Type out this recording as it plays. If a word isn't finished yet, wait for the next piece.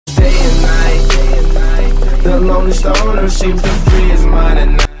The lonely stoner seems to free his mind at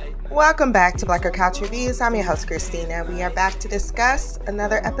night. Welcome back to Blacker Couch Reviews. I'm your host, Christina. We are back to discuss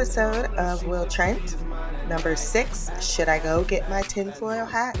another episode of Will Trent, number 6, Should I Go Get My Tinfoil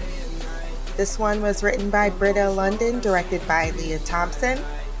Hat? This one was written by Britta London, directed by Leah Thompson.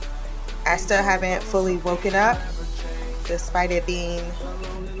 I still haven't fully woken up, despite it being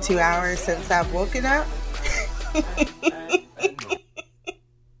 2 hours since I've woken up.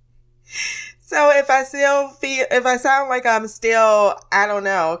 So if I sound like I'm still, I don't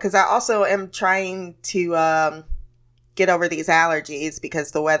know, because I also am trying to get over these allergies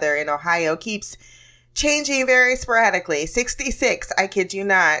because the weather in Ohio keeps changing very sporadically. 66, I kid you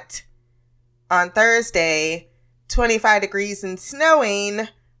not, on Thursday, 25 degrees and snowing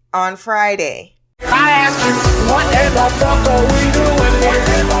on Friday. I ask you, what the fuck are we doing?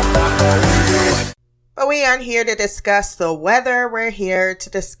 But we aren't here to discuss the weather. We're here to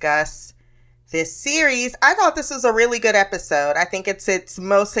discuss this series. I thought this was a really good episode. I think it's its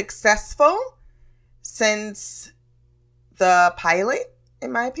most successful since the pilot,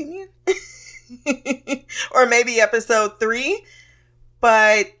 in my opinion. Or maybe episode 3.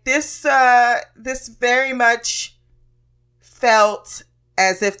 But this very much felt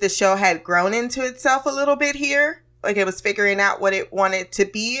as if the show had grown into itself a little bit here. Like it was figuring out what it wanted to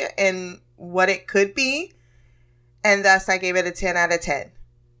be and what it could be. And thus I gave it a 10 out of 10.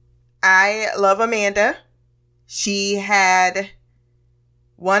 I love Amanda. She had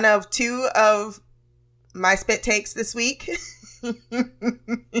one of 2 of my spit takes this week.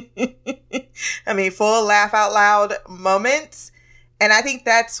 I mean, full laugh out loud moments. And I think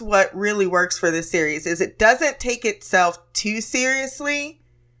that's what really works for this series is it doesn't take itself too seriously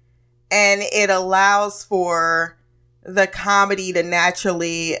and it allows for the comedy to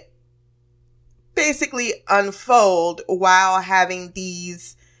naturally basically unfold while having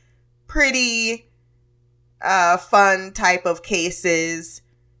these pretty fun type of cases,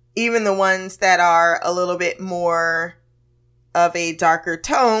 even the ones that are a little bit more of a darker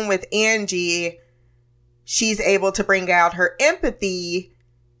tone. With Angie, she's able to bring out her empathy,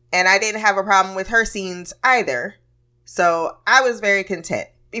 and I didn't have a problem with her scenes either. So I was very content.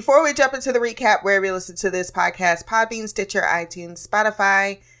 Before we jump into the recap, wherever you listen to this podcast, Podbean, Stitcher, iTunes,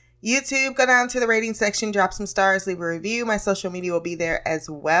 Spotify, YouTube, go down to the rating section, drop some stars, leave a review. My social media will be there as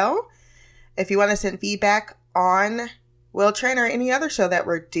well. If you want to send feedback on Will Trent or any other show that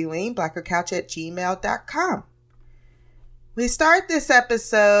we're doing, blackercouch@gmail.com. We start this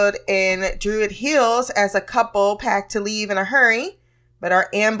episode in Druid Hills as a couple pack to leave in a hurry, but are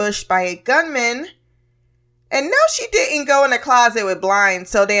ambushed by a gunman. And no, she didn't go in a closet with blinds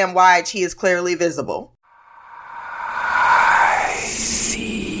so damn wide she is clearly visible. I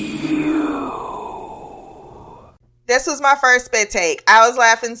see you. This was my first spit take. I was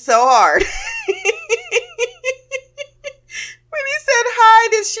laughing so hard. When he said hi,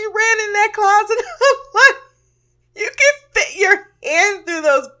 that she ran in that closet, I'm like, you can fit your hand through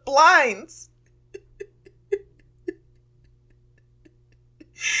those blinds.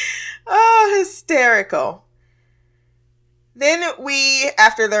 Oh, hysterical. Then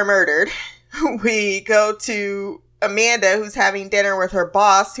after they're murdered, we go to Amanda, who's having dinner with her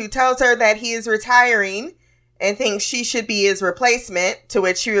boss, who tells her that he is retiring and thinks she should be his replacement, to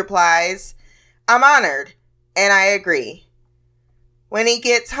which she replies, I'm honored, and I agree. When he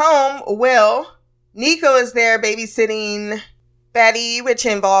gets home, Nico is there babysitting Betty, which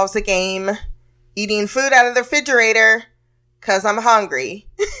involves a game, eating food out of the refrigerator, because I'm hungry.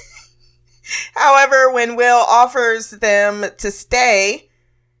 However, when Will offers them to stay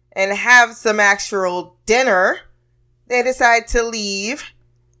and have some actual dinner, they decide to leave.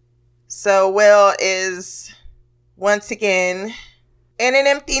 So Will is once again in an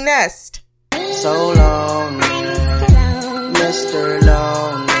empty nest. So lonely, Mr.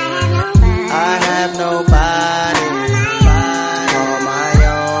 Lonely, I have nobody to call my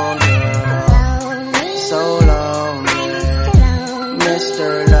own. So lonely,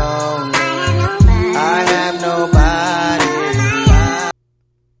 Mr. Lonely, I have nobody.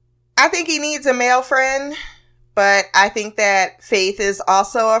 I think he needs a male friend, but I think that Faith is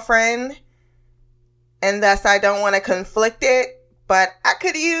also a friend, and thus I don't want to conflict it. But I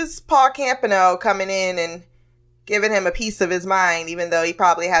could use Paul Campano coming in and giving him a piece of his mind, even though he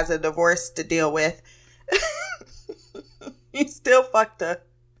probably has a divorce to deal with. He still fucked a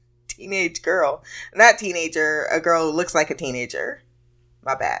teenage girl. Not teenager, a girl who looks like a teenager.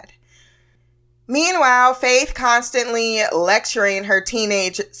 My bad. Meanwhile, Faith constantly lecturing her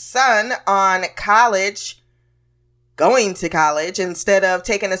teenage son on going to college, instead of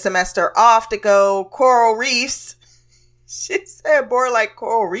taking a semester off to go coral reefs. She said more like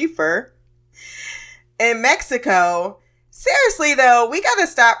coral reefer. in Mexico. Seriously, though, we got to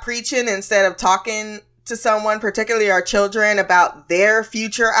stop preaching instead of talking to someone, particularly our children, about their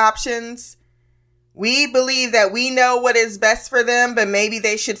future options. We believe that we know what is best for them, but maybe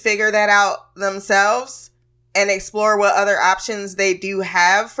they should figure that out themselves and explore what other options they do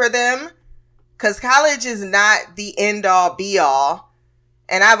have for them. Because college is not the end-all, be-all.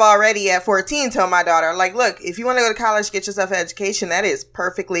 And I've already at 14 told my daughter, like, look, if you want to go to college, get yourself an education. That is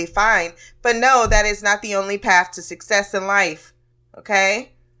perfectly fine. But no, that is not the only path to success in life.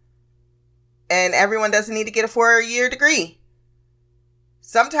 Okay? And everyone doesn't need to get a 4-year degree.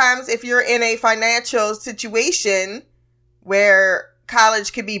 Sometimes if you're in a financial situation where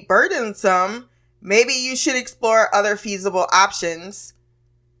college could be burdensome, maybe you should explore other feasible options.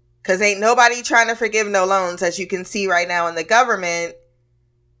 Because ain't nobody trying to forgive no loans, as you can see right now in the government.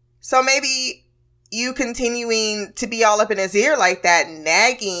 So maybe you continuing to be all up in his ear like that,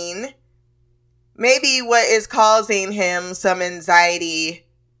 nagging, maybe what is causing him some anxiety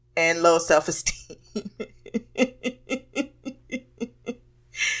and low self-esteem.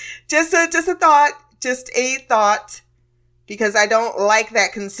 Just a thought, because I don't like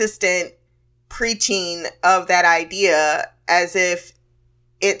that consistent preaching of that idea as if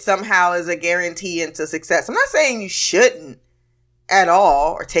it somehow is a guarantee into success. I'm not saying you shouldn't at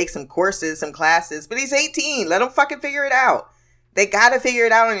all, or take some courses, some classes, but he's 18. Let him fucking figure it out. They got to figure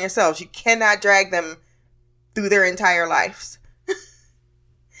it out on yourselves. You cannot drag them through their entire lives.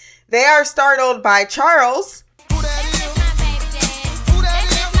 They are startled by Charles.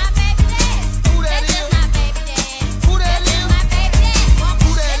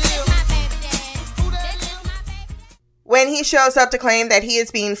 When he shows up to claim that he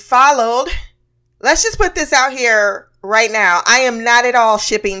is being followed. Let's just put this out here right now. I am not at all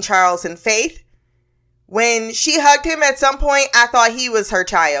shipping Charles and Faith. When she hugged him at some point, I thought he was her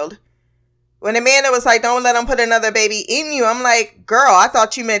child. When Amanda was like, don't let him put another baby in you, I'm like, girl, I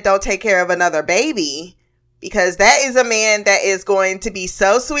thought you meant don't take care of another baby. Because that is a man that is going to be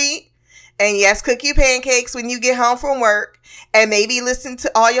so sweet. And yes, cook you pancakes when you get home from work. And maybe listen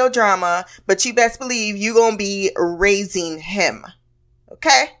to all your drama. But you best believe you going to be raising him.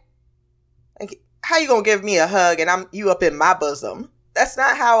 Okay? Like, how you going to give me a hug and you up in my bosom? That's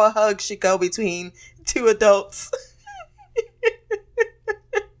not how a hug should go between two adults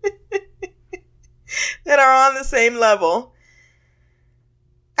that are on the same level.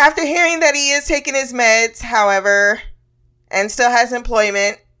 After hearing that he is taking his meds, however, and still has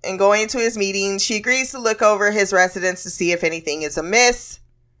employment and going to his meetings, she agrees to look over his residence to see if anything is amiss.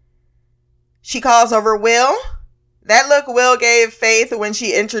 She calls over Will. That look Will gave Faith when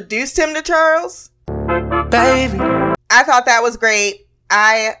she introduced him to Charles. Baby. I thought that was great.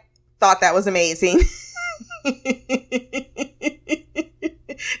 I thought that was amazing.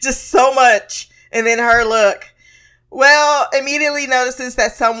 Just so much. And then her look. Well, immediately notices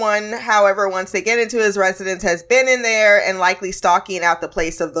that someone, however, once they get into his residence, has been in there and likely stalking out the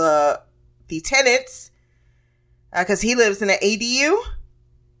place of the tenants. Because he lives in an ADU.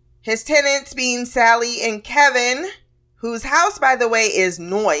 His tenants being Sally and Kevin, whose house, by the way, is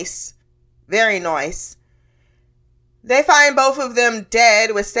nice. Very nice. They find both of them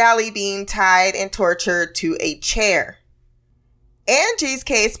dead, with Sally being tied and tortured to a chair. Angie's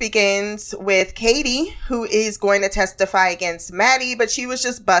case begins with Katie, who is going to testify against Maddie, but she was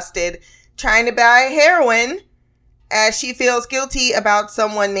just busted trying to buy heroin, as she feels guilty about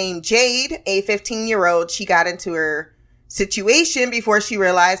someone named Jade, a 15-year-old. She got into her situation before she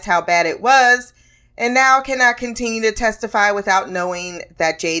realized how bad it was, and now cannot continue to testify without knowing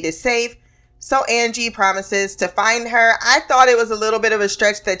that Jade is safe. So Angie promises to find her. I thought it was a little bit of a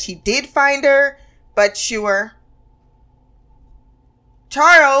stretch that she did find her, but sure.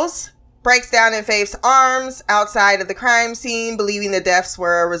 Charles breaks down in Faith's arms outside of the crime scene, believing the deaths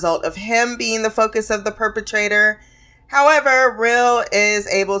were a result of him being the focus of the perpetrator. However, Will is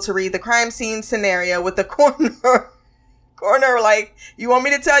able to read the crime scene scenario with the coroner like, you want me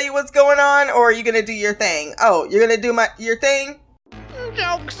to tell you what's going on, or are you going to do your thing? Oh, you're going to do your thing?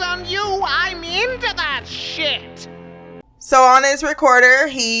 Joke's on you, I'm into that shit. So on his recorder,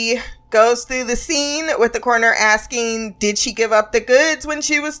 he goes through the scene with the coroner asking, did she give up the goods when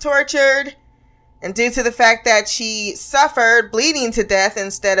she was tortured? And due to the fact that she suffered bleeding to death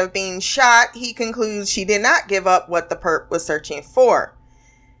instead of being shot, he concludes she did not give up what the perp was searching for.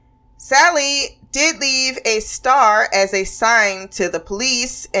 Sally did leave a star as a sign to the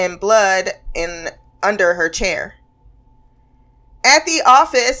police and blood under her chair. At the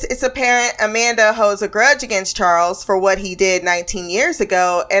office, it's apparent Amanda holds a grudge against Charles for what he did 19 years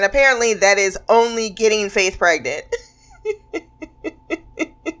ago, and apparently that is only getting Faith pregnant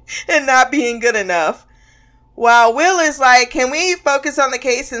and not being good enough. While Will is like, can we focus on the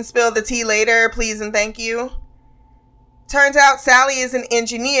case and spill the tea later, please and thank you? Turns out Sally is an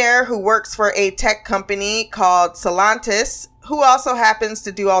engineer who works for a tech company called Stellantis, who also happens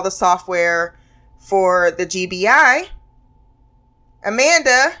to do all the software for the GBI.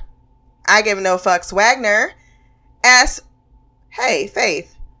 Amanda, I give no fucks Wagner, asks, hey,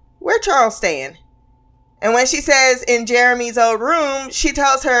 Faith, where Charles staying? And when she says in Jeremy's old room, she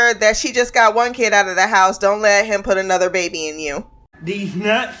tells her that she just got one kid out of the house. Don't let him put another baby in you. These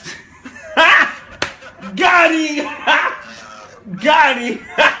nuts. Got him. Got him.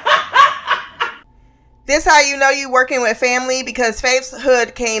 This how you know you working with family, because Faith's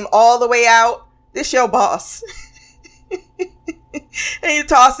hood came all the way out. This your boss. And you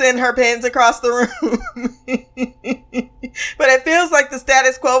tossing her pins across the room. But it feels like the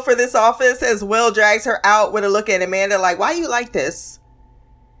status quo for this office as Will drags her out with a look at Amanda like, why you like this?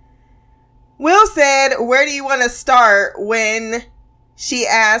 Will said, where do you want to start, when she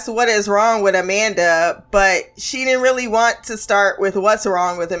asked what is wrong with Amanda, but she didn't really want to start with what's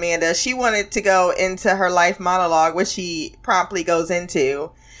wrong with Amanda. She wanted to go into her life monologue, which she promptly goes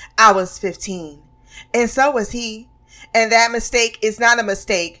into. I was 15 and so was he. And that mistake is not a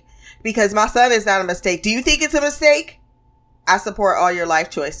mistake because my son is not a mistake. Do you think it's a mistake? I support all your life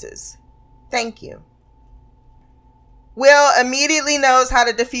choices. Thank you. Will immediately knows how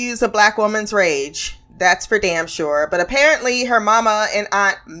to diffuse a black woman's rage. That's for damn sure. But apparently her mama and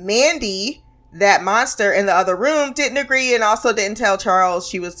Aunt Mandy, that monster in the other room, didn't agree and also didn't tell Charles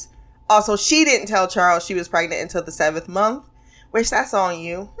she didn't tell Charles she was pregnant until the 7th month, which that's on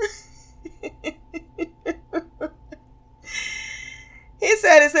you. He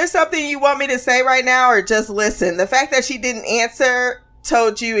said, is there something you want me to say right now or just listen? The fact that she didn't answer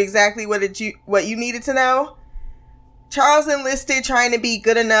told you exactly what you needed to know. Charles enlisted trying to be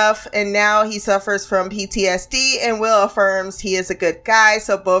good enough, and now he suffers from PTSD, and Will affirms he is a good guy,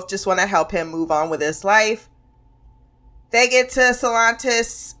 so both just want to help him move on with his life. They get to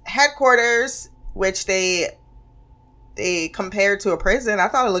Stellantis headquarters, which they compared to a prison. I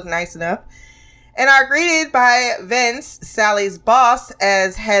thought it looked nice enough. And are greeted by Vince, Sally's boss,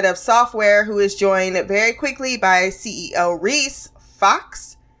 as head of software, who is joined very quickly by CEO Reese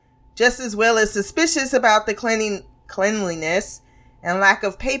Fox. Just as Will is suspicious about the cleanliness and lack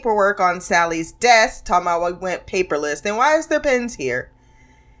of paperwork on Sally's desk, talking about we went paperless. Then why is there pens here?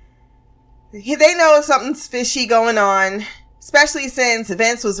 They know something's fishy going on, especially since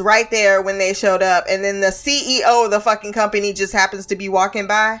Vince was right there when they showed up, and then the CEO of the fucking company just happens to be walking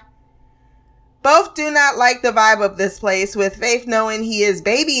by. Both do not like the vibe of this place, with Faith knowing he is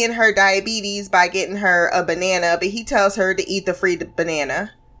babying her diabetes by getting her a banana, but he tells her to eat the free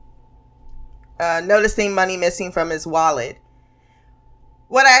banana. Noticing money missing from his wallet.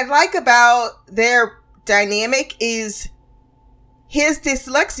 What I like about their dynamic is his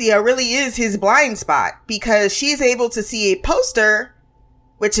dyslexia really is his blind spot, because she's able to see a poster,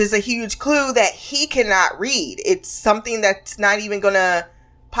 which is a huge clue that he cannot read. It's something that's not even going to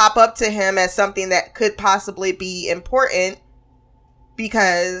pop up to him as something that could possibly be important,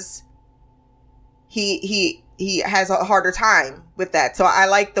 because he has a harder time with that. So I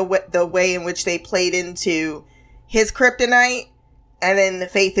like the way in which they played into his kryptonite, and then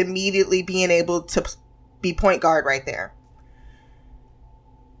Faith immediately being able to be point guard right there.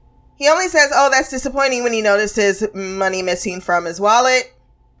 He only says, oh, that's disappointing, when he notices money missing from his wallet.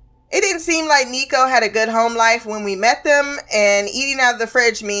 It didn't seem like Nico had a good home life when we met them, and eating out of the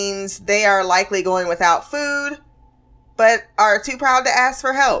fridge means they are likely going without food, but are too proud to ask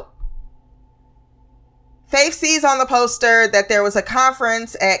for help. Faith sees on the poster that there was a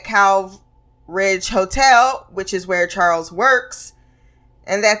conference at Cal Ridge Hotel, which is where Charles works,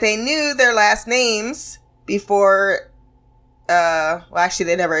 and that they knew their last names before, actually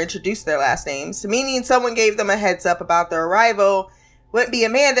they never introduced their last names, meaning someone gave them a heads up about their arrival. Wouldn't be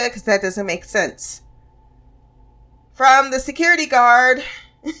Amanda, because that doesn't make sense. From the security guard,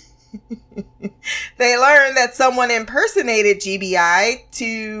 they learned that someone impersonated GBI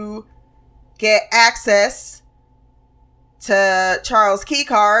to get access to Charles' key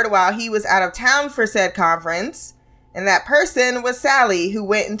card while he was out of town for said conference. And that person was Sally, who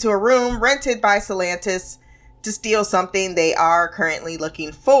went into a room rented by Stellantis to steal something they are currently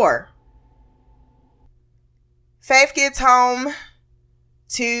looking for. Faith gets home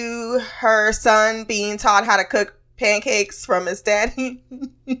to her son being taught how to cook pancakes from his daddy.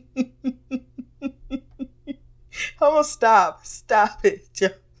 Almost stop it, Joe.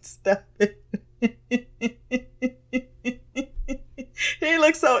 Stop it. He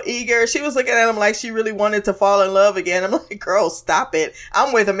looked so eager. She was looking at him like she really wanted to fall in love again. I'm like, girl, stop it.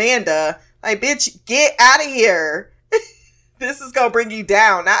 I'm with Amanda. Like, bitch, get out of here. This is gonna bring you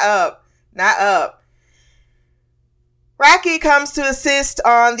down, not up. Not up. Rocky comes to assist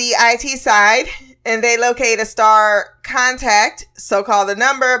on the IT side, and they locate a star contact, so call the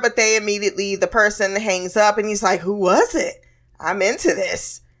number, but the person hangs up, and he's like, who was it? I'm into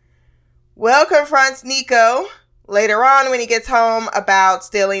this. Will confronts Nico later on when he gets home about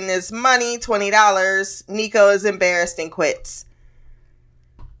stealing his money, $20. Nico is embarrassed and quits.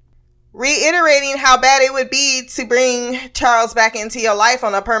 Reiterating how bad it would be to bring Charles back into your life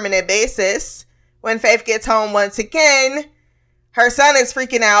on a permanent basis. When Faith gets home once again, her son is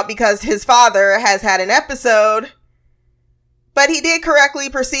freaking out because his father has had an episode, but he did correctly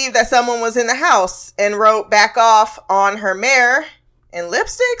perceive that someone was in the house and wrote back off on her mirror in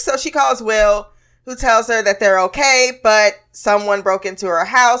lipstick. So she calls Will, who tells her that they're okay, but someone broke into her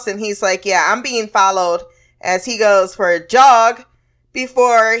house, and he's like, yeah, I'm being followed, as he goes for a jog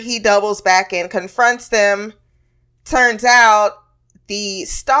before he doubles back and confronts them. Turns out the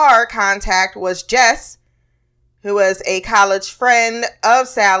star contact was Jess, who was a college friend of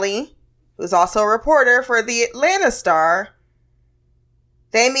Sally, who's also a reporter for the Atlanta Star.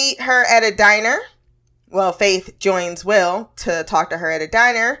 They meet her at a diner. Well, Faith joins Will to talk to her at a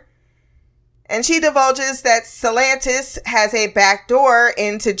diner. And she divulges that Stellantis has a back door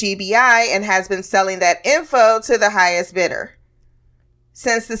into GBI and has been selling that info to the highest bidder.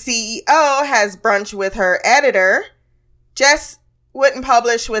 Since the CEO has brunch with her editor, Jess wouldn't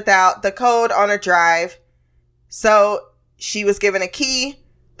publish without the code on a drive. So she was given a key,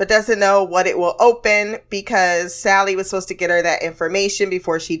 but doesn't know what it will open because Sally was supposed to get her that information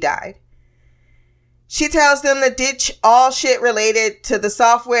before she died. She tells them to ditch all shit related to the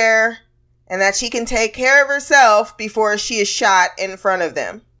software and that she can take care of herself before she is shot in front of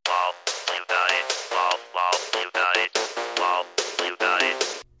them.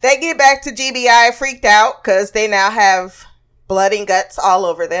 They get back to GBI freaked out because they now have blood and guts all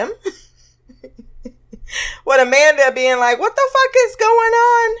over them. With Amanda being like, what the fuck is going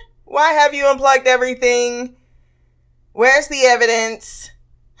on? Why have you unplugged everything? Where's the evidence?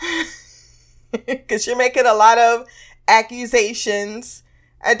 Because you're making a lot of accusations.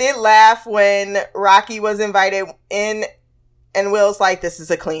 I did laugh when Rocky was invited in and Will's like, this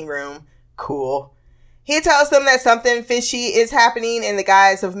is a clean room. Cool. He tells them that something fishy is happening in the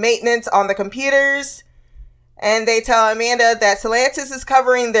guise of maintenance on the computers. And they tell Amanda that Stellantis is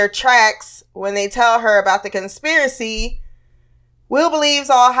covering their tracks. When they tell her about the conspiracy, Will believes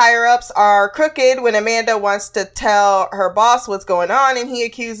all higher-ups are crooked when Amanda wants to tell her boss what's going on, and he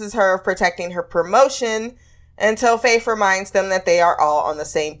accuses her of protecting her promotion until Faith reminds them that they are all on the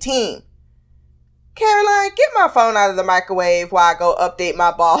same team. Caroline, get my phone out of the microwave while I go update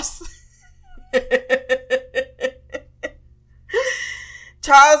my boss.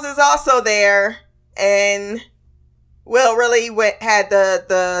 Charles is also there, and Will really had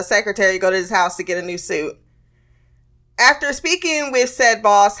the secretary go to his house to get a new suit. After speaking with said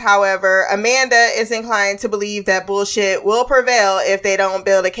boss, however, Amanda is inclined to believe that bullshit will prevail if they don't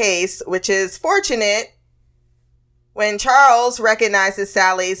build a case, which is fortunate when Charles recognizes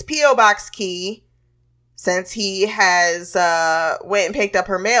Sally's P.O. Box key, since he has went and picked up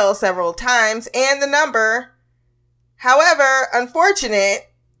her mail several times, and the number. However,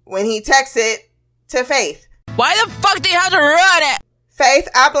 unfortunate when he texts it to Faith. Why the fuck do you have to run it? Faith,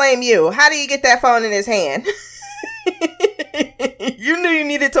 I blame you. How do you get that phone in his hand? You knew you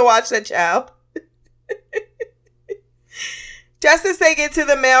needed to watch that, child. Just as they get to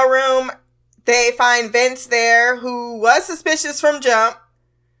the mailroom, they find Vince there, who was suspicious from jump.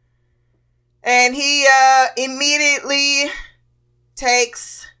 And he immediately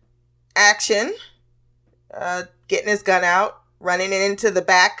takes action, getting his gun out, running it into the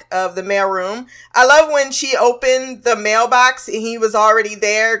back of the mailroom. I love when she opened the mailbox and he was already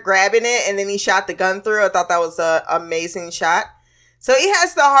there grabbing it, and then he shot the gun through. I thought that was an amazing shot. So he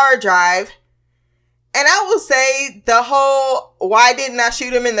has the hard drive. And I will say the whole why didn't I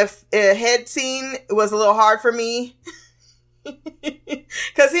shoot him in the head scene was a little hard for me.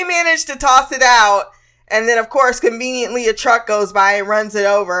 Because he managed to toss it out. And then, of course, conveniently a truck goes by and runs it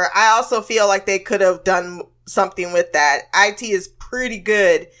over. I also feel like they could have done something with that. IT is pretty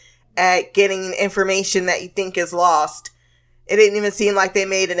good at getting information that you think is lost. It didn't even seem like they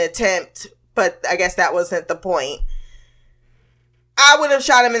made an attempt, but I guess that wasn't the point. I would have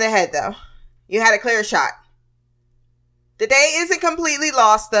shot him in the head, though. You had a clear shot. The day isn't completely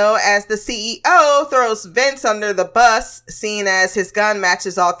lost, though, as the CEO throws Vince under the bus, seeing as his gun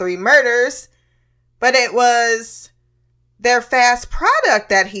matches all three murders. But it was their fast product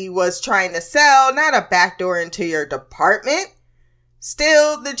that he was trying to sell, not a backdoor into your department.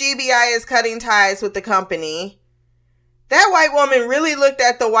 Still, the GBI is cutting ties with the company. That white woman really looked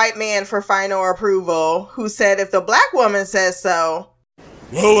at the white man for final approval, who said if the black woman says so.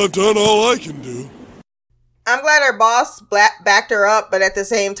 Well, I've done all I can do. I'm glad her boss backed her up, but at the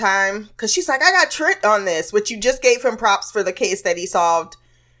same time, because she's like, I got tricked on this, which you just gave him props for the case that he solved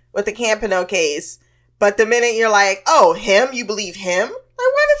with the Campano case. But the minute you're like, oh, him? You believe him? Like,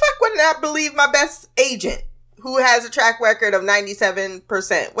 why the fuck would I believe my best agent who has a track record of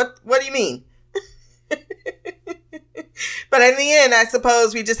 97%? What do you mean? But in the end, I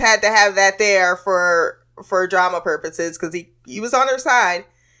suppose we just had to have that there for drama purposes because he was on her side.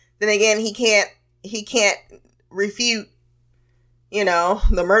 Then again, he can't refute,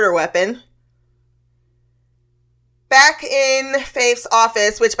 the murder weapon. Back in Faith's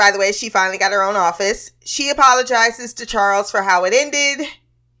office, which by the way, she finally got her own office, she apologizes to Charles for how it ended.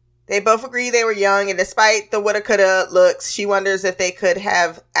 They both agree they were young, and despite the woulda coulda looks, she wonders if they could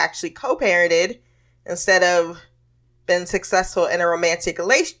have actually co-parented instead of been successful in a romantic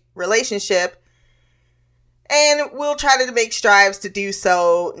relationship. And we'll try to make strides to do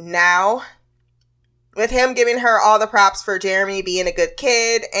so now. With him giving her all the props for Jeremy being a good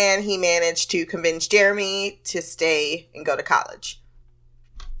kid, and he managed to convince Jeremy to stay and go to college.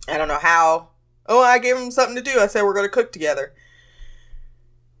 I don't know how. Oh, I gave him something to do. I said we're going to cook together.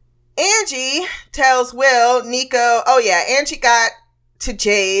 Angie tells Will, Angie got to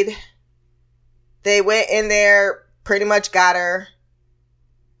Jade. They went in there, pretty much got her.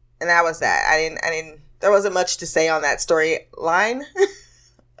 And that was that. There wasn't much to say on that storyline.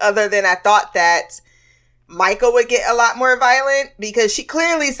 Other than I thought that Michael would get a lot more violent because she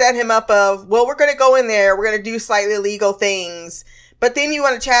clearly set him up we're going to go in there. We're going to do slightly illegal things. But then you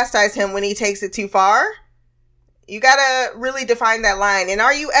want to chastise him when he takes it too far. You got to really define that line. And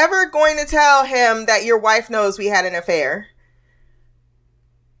are you ever going to tell him that your wife knows we had an affair?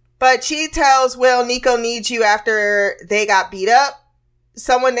 But she tells Will, Nico needs you after they got beat up.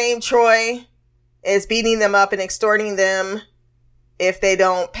 Someone named Troy is beating them up and extorting them if they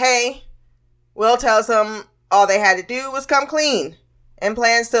don't pay. Will tells them all they had to do was come clean and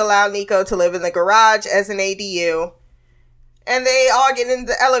plans to allow Nico to live in the garage as an ADU. And they all get in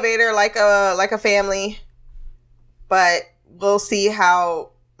the elevator like a family. But we'll see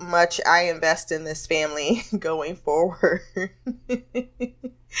how much I invest in this family going forward.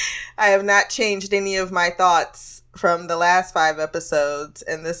 I have not changed any of my thoughts from the last 5 episodes.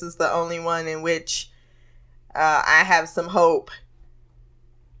 And this is the only one in which I have some hope.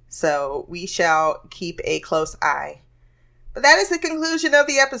 So we shall keep a close eye. But that is the conclusion of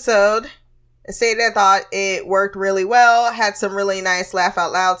the episode. I stated I thought it worked really well. Had some really nice laugh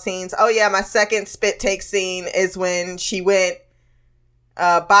out loud scenes. Oh yeah, my second spit take scene is when she went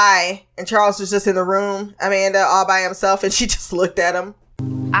by and Charles was just in the room, Amanda, all by himself, and she just looked at him.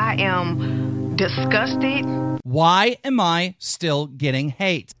 I am disgusted. Why am I still getting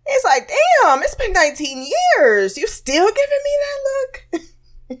hate? It's like, damn, it's been 19 years. You still giving me that look?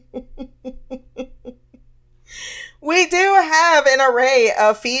 We do have an array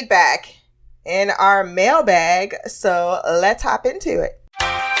of feedback in our mailbag, so let's hop into it.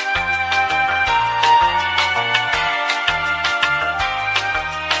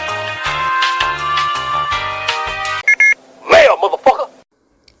 Mail, motherfucker!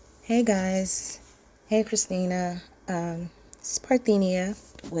 Hey guys. Hey Christina. It's Parthenia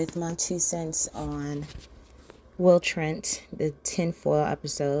with my 2 cents on Will Trent, the tinfoil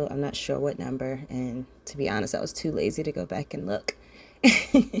episode. I'm not sure what number, and to be honest, I was too lazy to go back and look.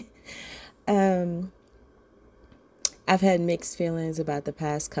 I've had mixed feelings about the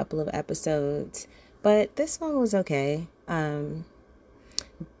past couple of episodes, but this one was okay. To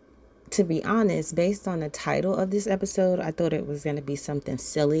be honest, based on the title of this episode, I thought it was going to be something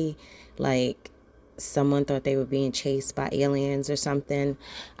silly, like someone thought they were being chased by aliens or something.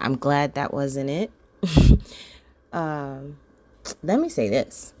 I'm glad that wasn't it. Let me say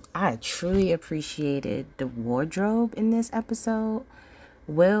this. I truly appreciated the wardrobe in this episode.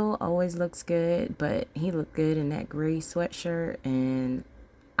 Will always looks good, but he looked good in that gray sweatshirt, and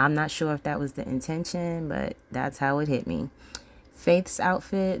I'm not sure if that was the intention, but that's how it hit me. Faith's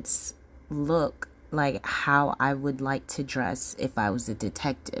outfits look like how I would like to dress if I was a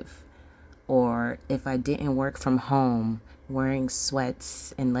detective, or if I didn't work from home, wearing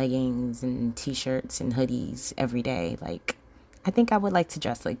sweats and leggings and t-shirts and hoodies every day. Like, I think I would like to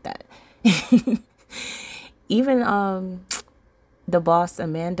dress like that. Even the boss,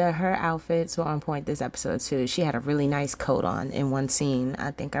 Amanda, her outfits were on point this episode too. She had a really nice coat on in one scene.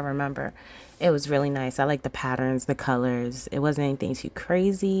 I think I remember. It was really nice. I like the patterns, the colors. It wasn't anything too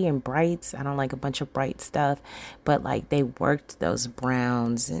crazy and bright. I don't like a bunch of bright stuff, but like they worked those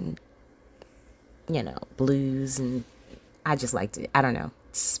browns and, you know, blues, and I just liked it. I don't know.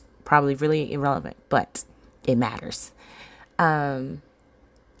 It's probably really irrelevant, but it matters. I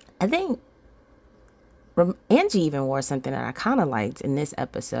think Angie even wore something that I kind of liked in this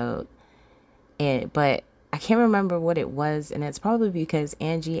episode, but I can't remember what it was, and it's probably because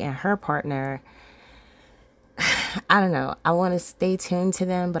Angie and her partner, I don't know, I want to stay tuned to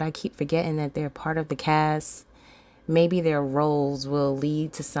them, but I keep forgetting that they're part of the cast. Maybe their roles will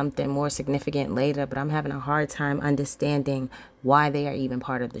lead to something more significant later, but I'm having a hard time understanding why they are even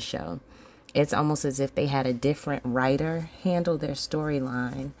part of the show. It's almost as if they had a different writer handle their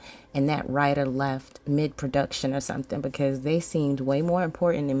storyline, and that writer left mid-production or something, because they seemed way more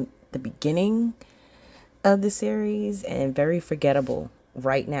important in the beginning of the series and very forgettable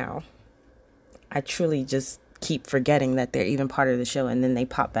right now. I truly just keep forgetting that they're even part of the show, and then they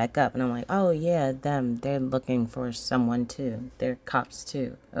pop back up and I'm like, oh yeah, they're looking for someone too. They're cops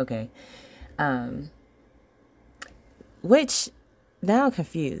too. Okay. Which now I'm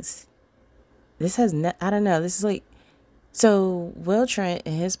confused. This has I don't know. This is like, so Will Trent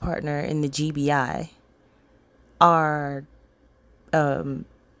and his partner in the GBI are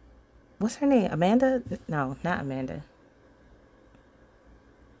what's her name? Amanda? No, not Amanda.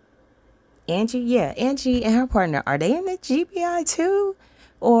 Angie? Yeah, Angie and her partner. Are they in the GBI too?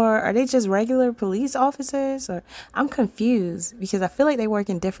 Or are they just regular police officers? Or I'm confused because I feel like they work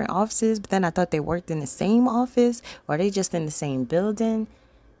in different offices, but then I thought they worked in the same office. Or are they just in the same building?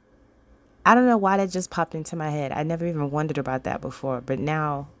 I don't know why that just popped into my head. I never even wondered about that before, but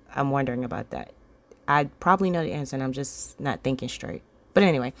now I'm wondering about that. I probably know the answer and I'm just not thinking straight. But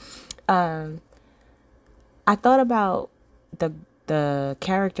anyway, I thought about the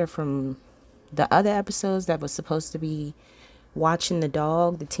character from the other episodes that was supposed to be watching the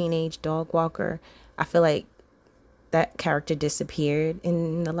dog, the teenage dog walker. I feel like that character disappeared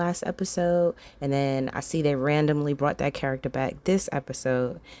in the last episode, and then I see they randomly brought that character back this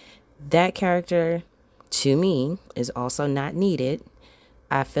episode. That character, to me, is also not needed.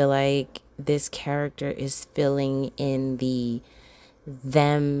 I feel like this character is filling in the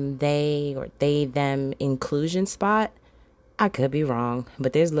them, they, or they, them inclusion spot. I could be wrong,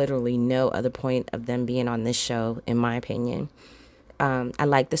 but there's literally no other point of them being on this show, in my opinion. I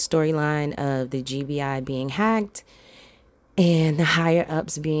like the storyline of the GBI being hacked and the higher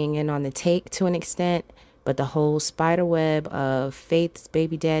ups being in on the take to an extent, but the whole spider web of Faith's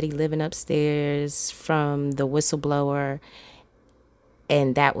baby daddy living upstairs from the whistleblower,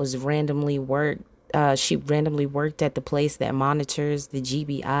 and that was randomly worked. She randomly worked at the place that monitors the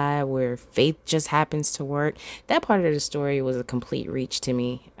GBI where Faith just happens to work. That part of the story was a complete reach to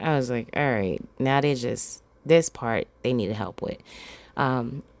me. I was like, all right, now they just, this part they needed help with.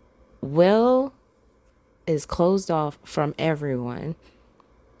 Will is closed off from everyone,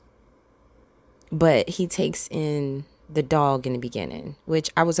 but he takes in the dog in the beginning,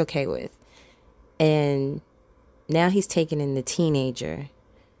 which I was okay with. And now he's taking in the teenager,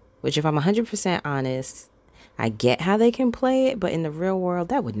 which, if I'm 100% honest, I get how they can play it, but in the real world,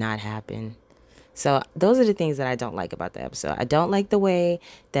 that would not happen. So those are the things that I don't like about the episode. I don't like the way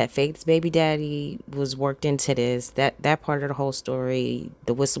that Faith's baby daddy was worked into this. That part of the whole story,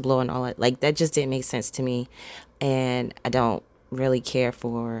 the whistleblower and all that, like, that just didn't make sense to me. And I don't really care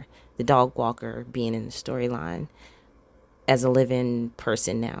for the dog walker being in the storyline as a living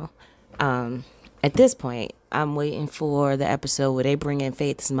person now. At this point, I'm waiting for the episode where they bring in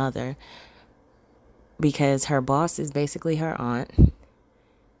Faith's mother, because her boss is basically her aunt.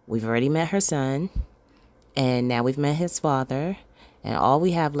 We've already met her son, and now we've met his father, and all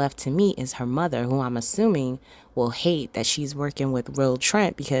we have left to meet is her mother, who I'm assuming will hate that she's working with Will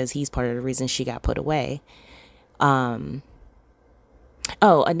Trent because he's part of the reason she got put away. Oh,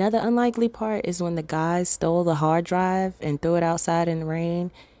 another unlikely part is when the guy stole the hard drive and threw it outside in the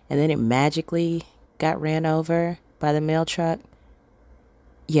rain, and then it magically got ran over by the mail truck.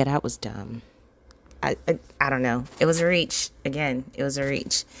 Yeah, that was dumb. I don't know. It was a reach. Again, it was a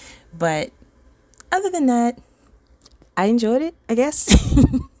reach. But other than that, I enjoyed it, I guess.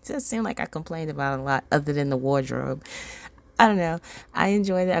 It doesn't seem like I complained about a lot other than the wardrobe. I don't know. I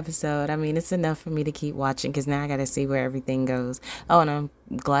enjoyed the episode. I mean, it's enough for me to keep watching because now I got to see where everything goes. Oh, and I'm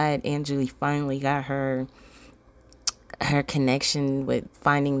glad Angela finally got her connection with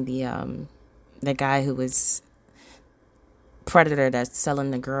finding the guy who was Predator that's selling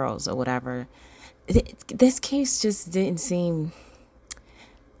the girls or whatever. This case just didn't seem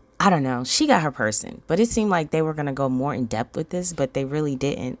I don't know. She got her person, but it seemed like they were going to go more in depth with this, but they really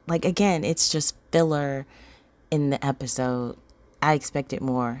didn't. Like, again, it's just filler in the episode. I expected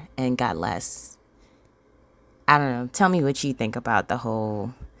more and got less. I don't know. Tell me what you think about the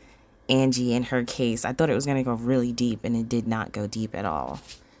whole Angie and her case. I thought it was going to go really deep, and it did not go deep at all.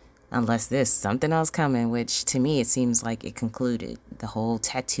 Unless there's something else coming, which to me it seems like it concluded. The whole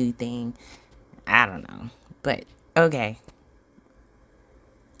tattoo thing. I don't know. But, okay.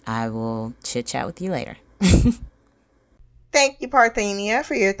 I will chit-chat with you later. Thank you, Parthenia,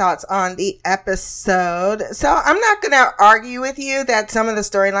 for your thoughts on the episode. So I'm not going to argue with you that some of the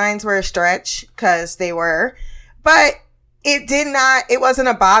storylines were a stretch, because they were. But it wasn't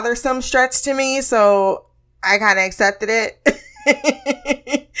a bothersome stretch to me, so I kind of accepted it.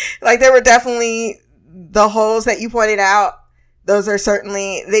 Like, there were definitely the holes that you pointed out. Those are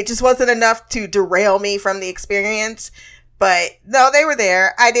certainly, they just wasn't enough to derail me from the experience. But no, they were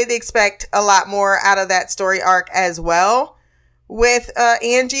there. I did expect a lot more out of that story arc as well. With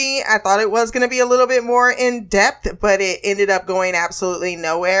Angie, I thought it was going to be a little bit more in depth, but it ended up going absolutely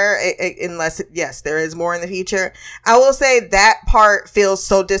nowhere, unless, yes, there is more in the future. I will say that part feels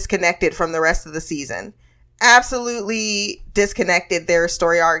so disconnected from the rest of the season. Absolutely disconnected, their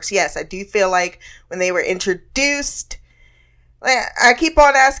story arcs. Yes, I do feel like when they were introduced, I keep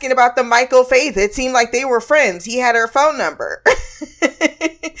on asking about the Michael Faith. It seemed like they were friends. He had her phone number.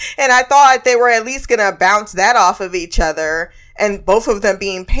 And I thought they were at least going to bounce that off of each other. And both of them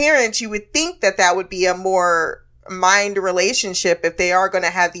being parents, you would think that that would be a more mind relationship if they are going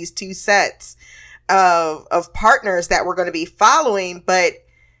to have these two sets of partners that we're going to be following. But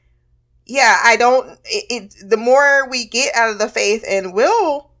yeah, the more we get out of the Faith and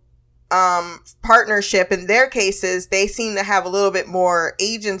Will partnership, in their cases, they seem to have a little bit more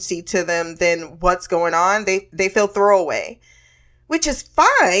agency to them than what's going on. They feel throwaway, which is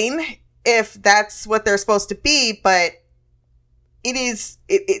fine if that's what they're supposed to be, but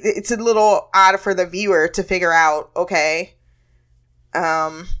it's a little odd for the viewer to figure out, okay,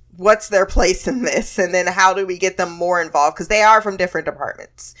 what's their place in this, and then how do we get them more involved, because they are from different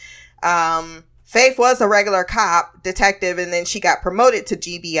departments. Faith was a regular cop, detective, and then she got promoted to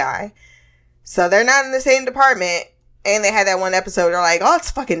GBI. So they're not in the same department. And they had that one episode, they're like, oh,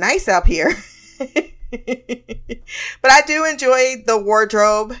 it's fucking nice up here. But I do enjoy the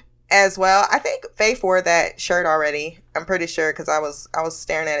wardrobe as well. I think Faith wore that shirt already. I'm pretty sure, because I was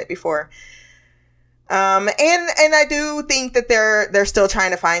staring at it before. And I do think that they're still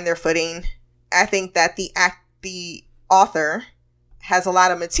trying to find their footing. I think that the author has a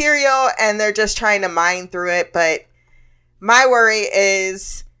lot of material and they're just trying to mine through it. But my worry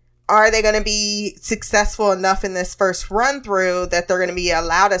is, are they going to be successful enough in this first run through that they're going to be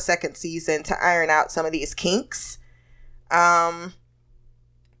allowed a second season to iron out some of these kinks? Thus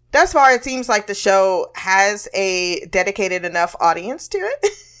far, it seems like the show has a dedicated enough audience to it.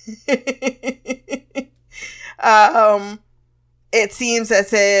 It seems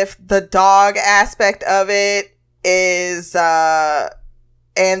as if the dog aspect of it is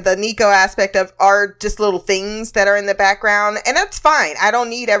and the Nico aspect of are just little things that are in the background, and that's fine. I don't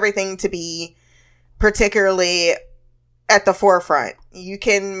need everything to be particularly at the forefront. You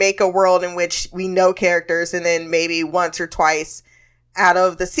can make a world in which we know characters, and then maybe once or twice out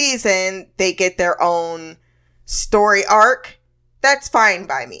of the season they get their own story arc. That's fine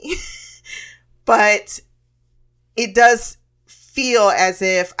by me. But it does feel as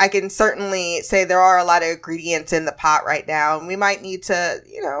if I can certainly say there are a lot of ingredients in the pot right now, and we might need to,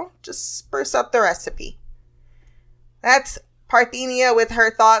 just spruce up the recipe. That's Parthenia with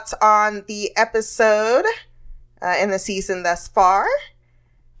her thoughts on the episode in the season thus far.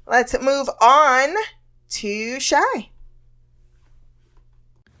 Let's move on to Shy.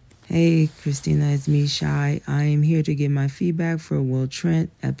 Hey, Christina, it's me, Shy. I am here to give my feedback for Will Trent,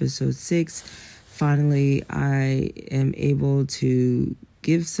 episode 6. Finally, I am able to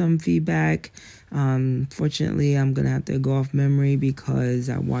give some feedback. Fortunately, I'm going to have to go off memory because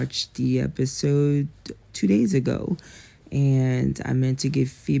I watched the episode 2 days ago. And I meant to give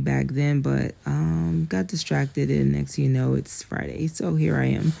feedback then, but got distracted, and next thing you know, it's Friday. So here I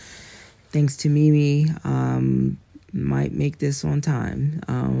am. Thanks to Mimi, might make this on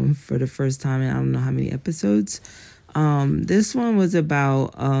time for the first time in I don't know how many episodes. This one was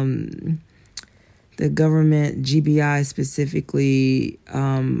about the government, GBI specifically,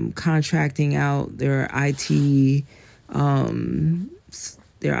 contracting out their IT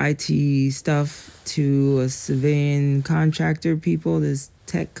stuff to a civilian contractor people, this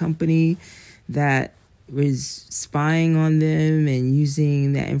tech company that was spying on them and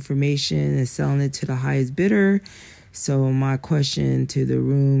using that information and selling it to the highest bidder. So my question to the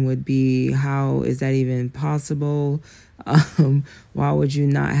room would be, how is that even possible? Why would you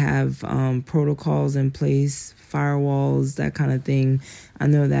not have protocols in place, firewalls, that kind of thing? I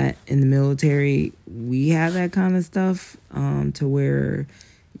know that in the military, we have that kind of stuff to where,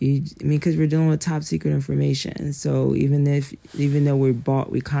 because we're dealing with top secret information. So even though we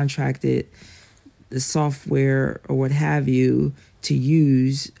contracted the software or what have you to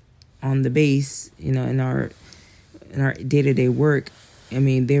use on the base, in our day-to-day work,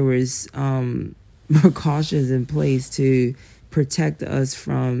 there was precautions in place to protect us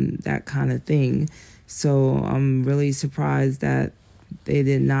from that kind of thing. So I'm really surprised that they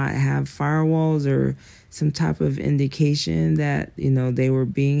did not have firewalls or some type of indication that, they were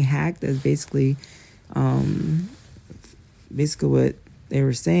being hacked. That's basically what they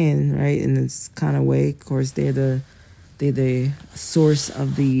were saying, right? In this kind of way. Of course, they're the source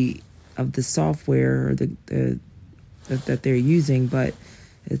of the software or that they're using, but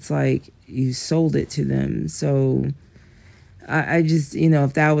it's like you sold it to them. So I just,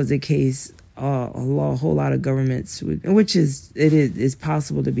 if that was the case, a whole lot of governments would, it's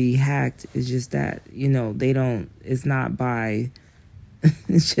possible to be hacked. It's just that, they don't, it's not by,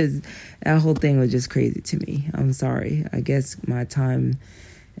 it's just, that whole thing was just crazy to me. I'm sorry. I guess my time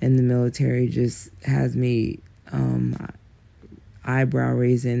in the military just has me, eyebrow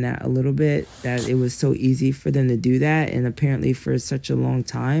raising that a little bit, that it was so easy for them to do that, and apparently for such a long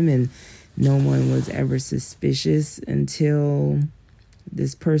time, and no one was ever suspicious until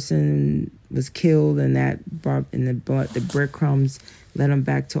this person was killed, and that brought in the breadcrumbs led them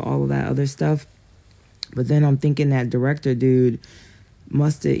back to all of that other stuff. But then I'm thinking that director dude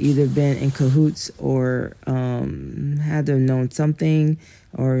must have either been in cahoots or had to have known something,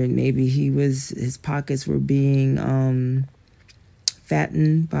 or maybe his pockets were being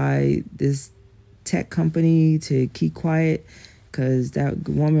fattened by this tech company to keep quiet, because that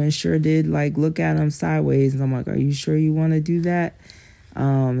woman sure did look at him sideways, and I'm like, are you sure you want to do that?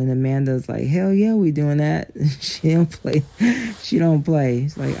 And Amanda's like, hell yeah, we doing that. She don't play.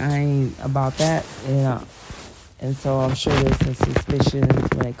 It's like, I ain't about that, and so I'm sure there's some suspicions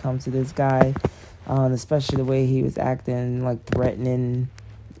when it comes to this guy, especially the way he was acting, threatening,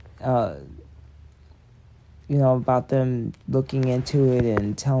 about them looking into it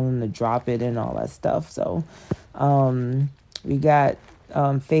and telling them to drop it and all that stuff. So we got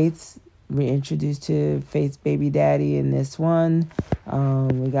Faith's reintroduced to Faith's baby daddy in this one.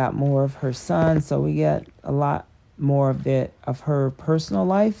 We got more of her son, so we get a lot more of her personal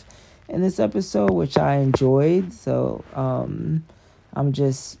life in this episode, which I enjoyed. So and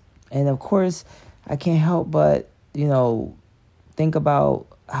of course I can't help but think about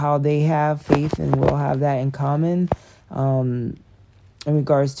how they have Faith and Will have that in common, in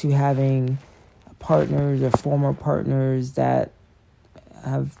regards to having partners or former partners that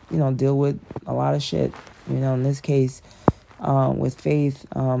have, deal with a lot of shit. In this case, with Faith,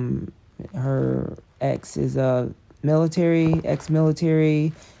 her ex is ex-military,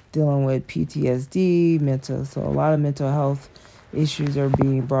 dealing with PTSD, so a lot of mental health issues are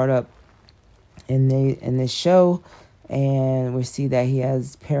being brought up in this show. And we see that he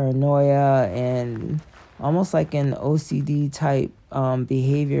has paranoia and almost like an OCD type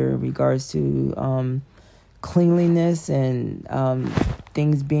behavior in regards to cleanliness and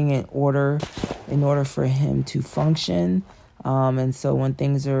things being in order for him to function. And so when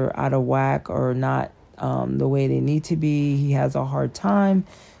things are out of whack or not the way they need to be, he has a hard time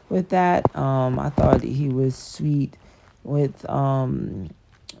with that. I thought he was sweet with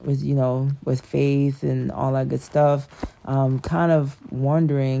Faith and all that good stuff. Kind of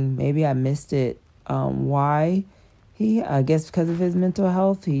wondering, maybe I missed it, why I guess because of his mental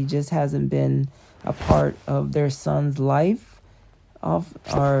health, he just hasn't been a part of their son's life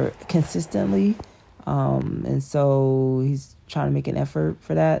or consistently. And so he's trying to make an effort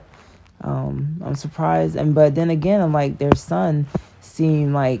for that. I'm surprised. But then again, I'm like, their son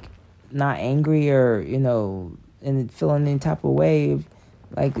seemed like not angry or, and feeling any type of way.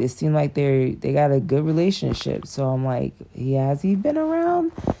 Like, it seemed like they got a good relationship. So I'm like, has he been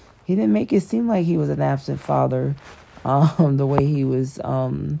around? He didn't make it seem like he was an absent father, the way he was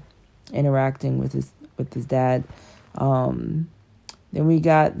interacting with his dad. Then we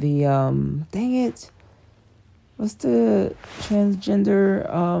got the dang it, what's the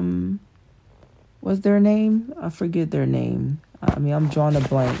transgender? What's their name? I forget their name. I'm drawing a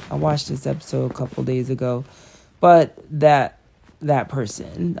blank. I watched this episode a couple days ago, but that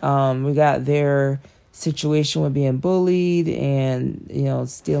person. We got their situation with being bullied and,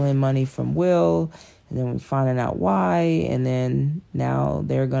 stealing money from Will, and then we're finding out why, and then now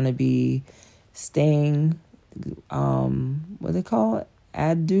they're going to be staying what they call it?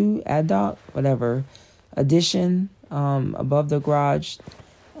 Addock, whatever, addition, above the garage,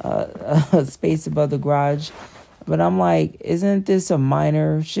 space above the garage. But I'm like, isn't this a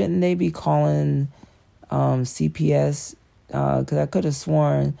minor? Shouldn't they be calling CPS? Because I could have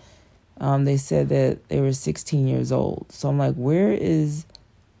sworn they said that they were 16 years old. So I'm like, where is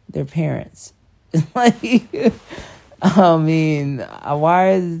their parents? Like, I mean,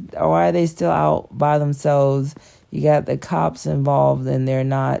 why are they still out by themselves? You got the cops involved and they're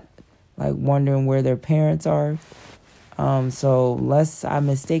not like wondering where their parents are. So unless I'm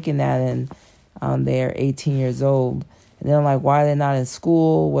mistaken that and they're 18 years old. And then I'm like, why are they not in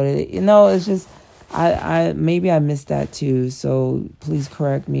school? What are they, it's just, I maybe I missed that too. So please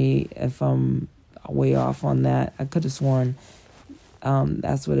correct me if I'm way off on that. I could have sworn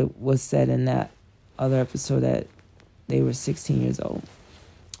that's what it was said in that other episode, that they were 16 years old.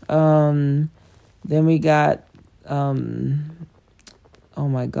 Then we got, oh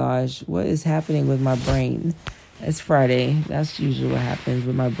my gosh, what is happening with my brain? It's Friday. That's usually what happens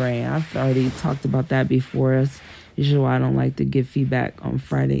with my brain. I've already talked about that before. That's usually why I don't like to give feedback on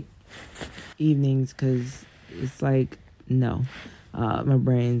Friday evenings, because it's like, no. My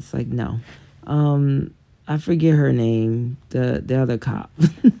brain's like, no. I forget her name, the other cop.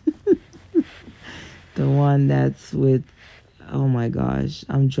 The one that's with, oh my gosh,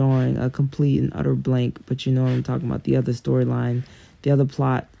 I'm drawing a complete and utter blank, but you know what I'm talking about. The other storyline, the other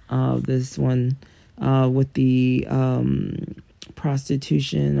plot of this one, with the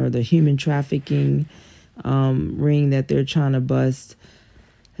prostitution or the human trafficking ring that they're trying to bust.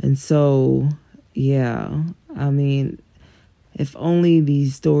 And so, yeah, I mean, if only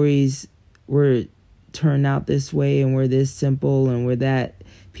these stories were turned out this way and were this simple and were that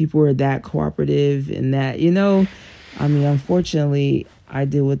people were that cooperative and that, I mean, unfortunately, I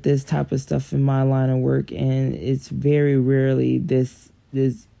deal with this type of stuff in my line of work, and it's very rarely this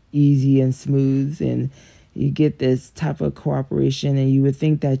easy and smooth, and you get this type of cooperation, and you would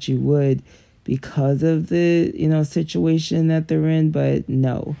think that you would because of the, situation that they're in, but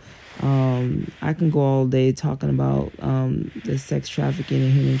no. I can go all day talking about the sex trafficking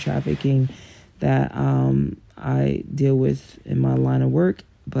and human trafficking that I deal with in my line of work,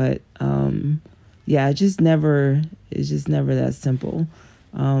 but yeah, it's just never that simple.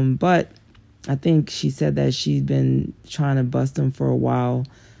 But I think she said that she'd been trying to bust them for a while.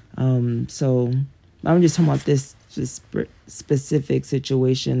 So I'm just talking about this specific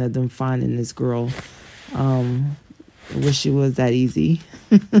situation of them finding this girl. I wish it was that easy.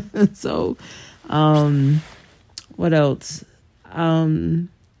 So, what else?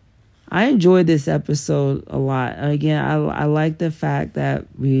 I enjoyed this episode a lot. Again, I like the fact that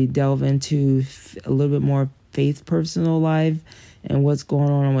we delve into a little bit more Faith's personal life and what's going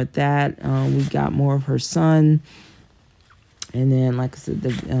on with that. We got more of her son. And then, like I said,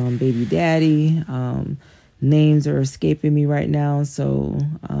 the baby daddy. Names are escaping me right now, so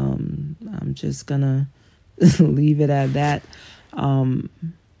I'm just going to leave it at that.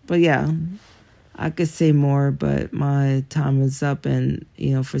 But yeah, I could say more, but my time is up, and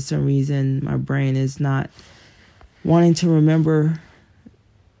for some reason my brain is not wanting to remember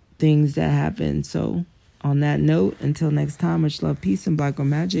things that happened. So on that note, until next time, much love, peace, and Black Girl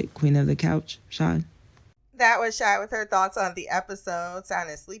Magic. Queen of the Couch, Shy. That was Shy with her thoughts on the episode.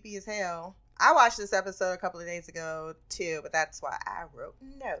 Sounded sleepy as hell. I watched this episode a couple of days ago too, but that's why I wrote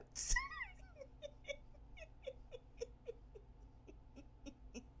notes.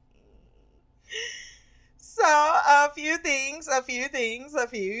 So, a few things. I'm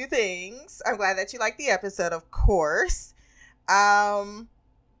glad that you liked the episode, of course. The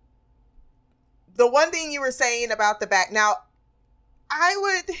one thing you were saying about the back. Now, I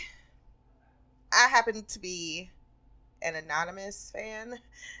happen to be an Anonymous fan.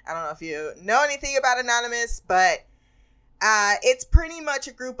 I don't know if you know anything about Anonymous, but it's pretty much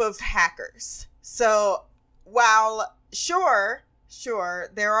a group of hackers. So, while sure,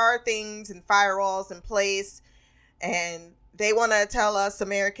 there are things and firewalls in place, and they want to tell us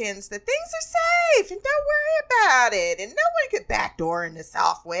Americans that things are safe and don't worry about it, and no one could backdoor into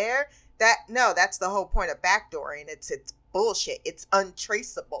software. That's the whole point of backdooring. It's bullshit. It's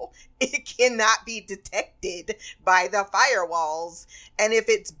untraceable. It cannot be detected by the firewalls. And if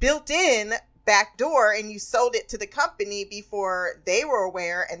it's built in backdoor and you sold it to the company before they were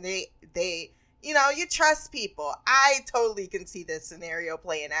aware, and they you trust people. I totally can see this scenario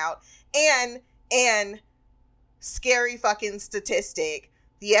playing out. And scary fucking statistic,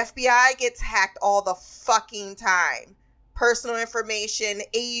 the FBI gets hacked all the fucking time. Personal information,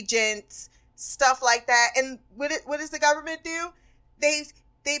 agents, stuff like that. And what does the government do? They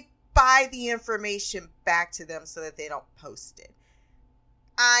buy the information back to them so that they don't post it.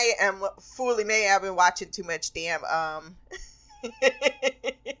 I am fully, maybe I've been watching too much damn,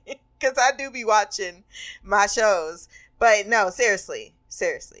 because I do be watching my shows. But no, seriously.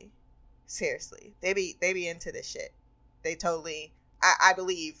 They be into this shit. They totally, I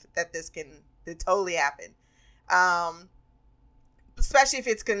believe that this can totally happen. Especially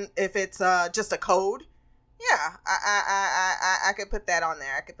if it's just a code. Yeah, I could put that on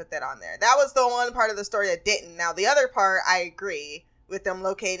there. That was the one part of the story that didn't. Now, the other part, I agree with them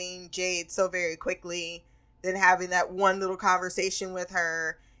locating Jade so very quickly, then having that one little conversation with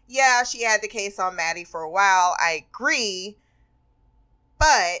her. Yeah, she had the case on Maddie for a while. I agree.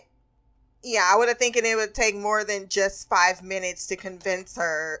 But, yeah, I would have thinking it would take more than just 5 minutes to convince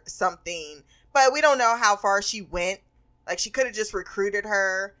her something. But we don't know how far she went. Like, she could have just recruited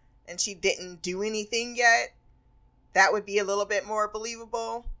her and she didn't do anything yet. That would be a little bit more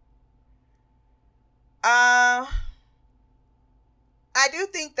believable. I do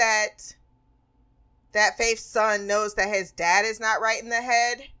think that Faith's son knows that his dad is not right in the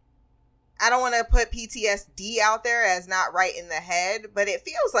head. I don't want to put PTSD out there as not right in the head, but it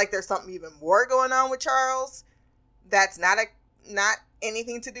feels like there's something even more going on with Charles. That's not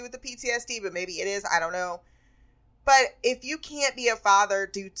anything to do with the PTSD, but maybe it is. I don't know. But if you can't be a father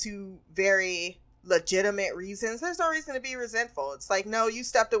due to very legitimate reasons, there's no reason to be resentful. It's like, no, you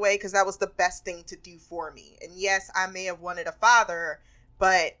stepped away because that was the best thing to do for me. And yes, I may have wanted a father,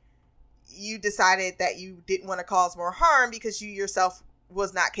 but you decided that you didn't want to cause more harm because you yourself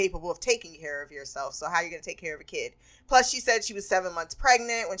was not capable of taking care of yourself. So how are you going to take care of a kid? Plus, she said she was 7 months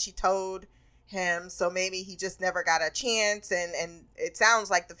pregnant when she told him, so maybe he just never got a chance. And it sounds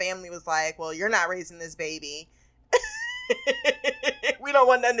like the family was like, well, you're not raising this baby. We don't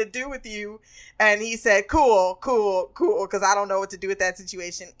want nothing to do with you. And he said, cool, because I don't know what to do with that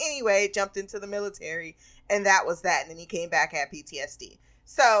situation. Anyway, jumped into the military, and that was that. And then he came back, had PTSD.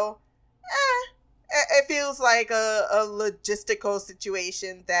 So, it feels like a logistical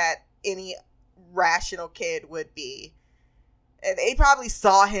situation that any rational kid would be. And they probably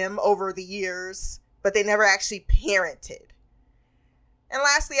saw him over the years, but they never actually parented. And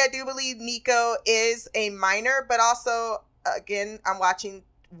lastly, I do believe Nico is a minor, but also, again, I'm watching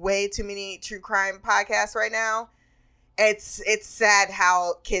way too many true crime podcasts right now. It's sad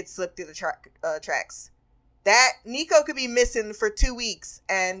how kids slip through the tracks. That Nico could be missing for 2 weeks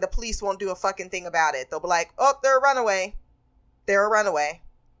and the police won't do a fucking thing about it. They'll be like, oh, they're a runaway.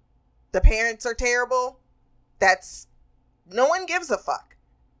 The parents are terrible. No one gives a fuck.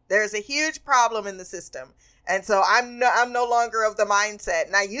 There's a huge problem in the system. And so I'm no longer of the mindset.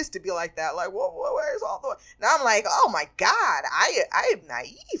 And I used to be like that. Like, whoa, where's all the... Now I'm like, oh my God, I am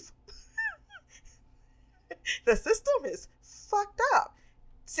naive. The system is fucked up.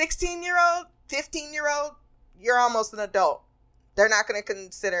 16-year-old, 15-year-old, you're almost an adult. They're not going to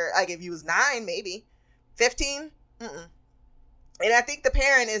consider, like, if you was 9, maybe. 15? Mm-mm. And I think the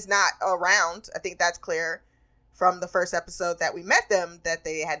parent is not around. I think that's clear from the first episode that we met them, that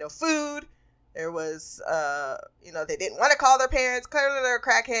they had no food. There was, they didn't want to call their parents. Clearly they're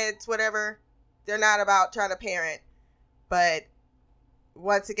crackheads, whatever. They're not about trying to parent. But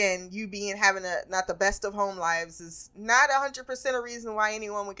once again, you having not the best of home lives is not 100% a reason why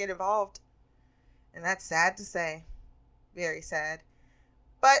anyone would get involved. And that's sad to say. Very sad.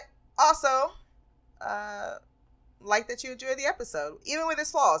 But also, like that you enjoyed the episode, even with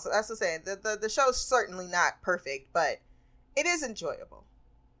its flaws. That's what I'm saying. The show's certainly not perfect, but it is enjoyable.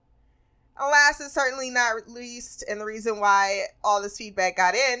 And last and certainly not least, and the reason why all this feedback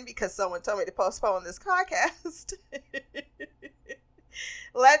got in, because someone told me to postpone this podcast.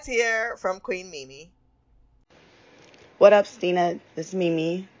 Let's hear from Queen Mimi. What up, Stina? This is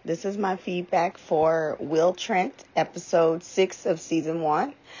Mimi. This is my feedback for Will Trent, episode 6 of season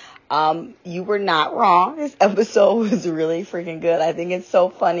 1. You were not wrong. This episode was really freaking good. I think it's so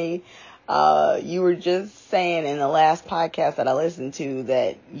funny. You were just saying in the last podcast that I listened to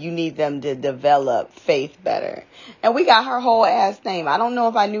that you need them to develop Faith better. And we got her whole ass name. I don't know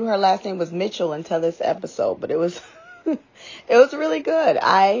if I knew her last name was Mitchell until this episode, but it was it was really good.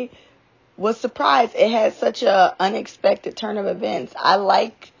 I was surprised it had such a unexpected turn of events. I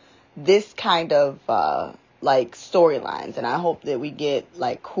like this kind of storylines, and I hope that we get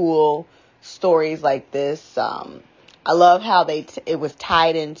like cool stories like this. I love how it was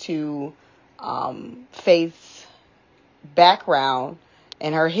tied into Faith's background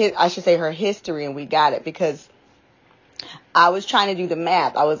and her history, and we got it because I was trying to do the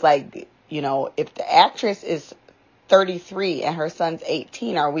math. I was like, if the actress is 33 and her son's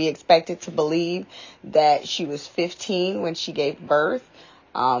 18, are we expected to believe that she was 15 when she gave birth?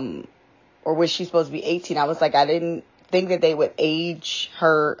 or was she supposed to be 18? I was like, I didn't think that they would age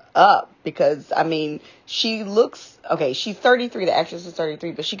her up, because I mean, she looks okay. She's 33. The actress is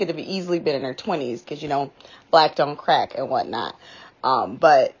 33, but she could have easily been in her 20s, because, you know, black don't crack and whatnot.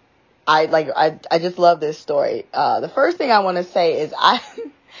 But I just love this story. The first thing I want to say is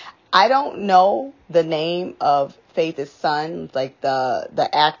I don't know the name of Faith's son, like the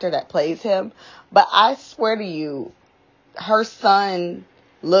actor that plays him, but I swear to you, her son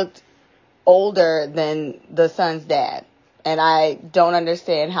looked older than the son's dad. And I don't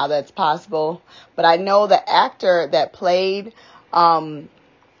understand how that's possible. But I know the actor that played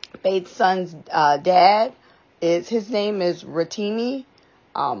Faith's son's dad, his name is Rotimi.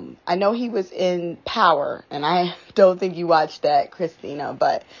 I know he was in Power, and I don't think you watched that, Christina,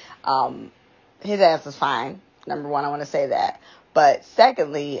 but his ass is fine. Number one, I want to say that. But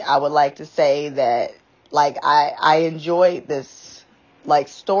secondly, I would like to say that, like, I enjoyed this, like,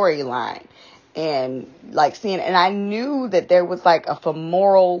 storyline, and, like, seeing, and I knew that there was, like, a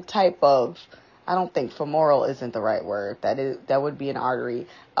femoral type of, I don't think femoral isn't the right word. That would be an artery.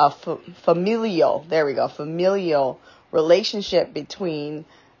 Familial, there we go, familial relationship between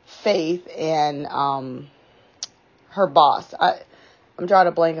Faith and her boss. I'm drawing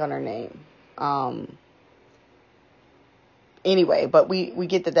a blank on her name. Anyway, but we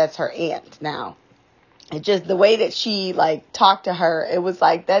get that that's her aunt now. It just, the way that she, like, talked to her, it was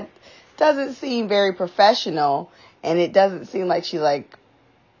like, that doesn't seem very professional, and it doesn't seem like she, like,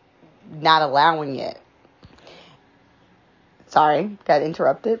 not allowing it. Sorry, got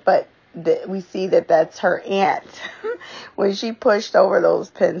interrupted, but we see that that's her aunt. When she pushed over those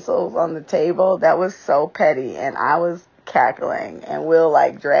pencils on the table, that was so petty, and I was cackling, and Will,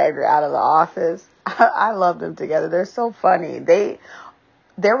 like, dragged her out of the office. I love them together. They're so funny.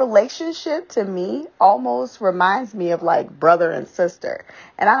 Their relationship, to me, almost reminds me of, like, brother and sister.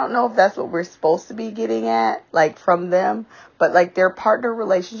 And I don't know if that's what we're supposed to be getting at, like, from them. But, like, their partner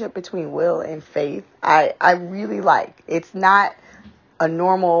relationship between Will and Faith, I really like. It's not a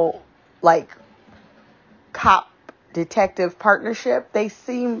normal, like, cop detective partnership. They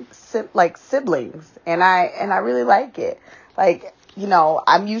seem like siblings. And I really like it. Like, you know,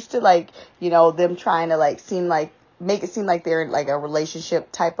 I'm used to, like, you know, them trying to, like, make it seem like they're in, like, a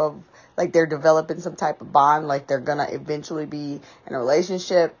relationship type of, like, they're developing some type of bond, like they're gonna eventually be in a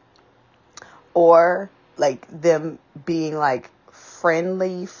relationship, or, like, them being, like,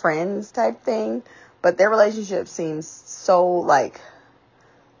 friendly friends type thing. But their relationship seems so, like,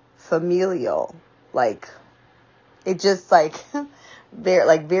 familial, like, it just, like, they're,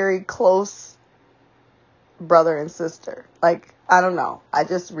 like, very close brother and sister. Like, I don't know, I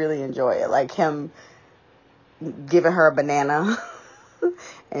just really enjoy it, like him giving her a banana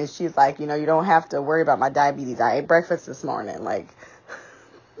and she's like, you know, you don't have to worry about my diabetes. I ate breakfast this morning. Like,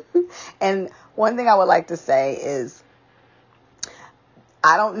 and one thing I would like to say is,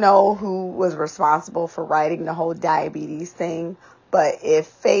 I don't know who was responsible for writing the whole diabetes thing, but if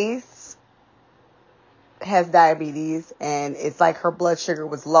Faith has diabetes and it's like her blood sugar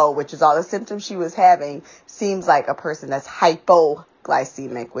was low, which is all the symptoms she was having, seems like a person that's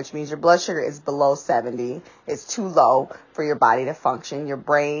hypoglycemic, which means your blood sugar is below 70. It's too low for your body to function. Your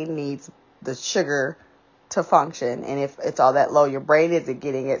brain needs the sugar to function. And if it's all that low, your brain isn't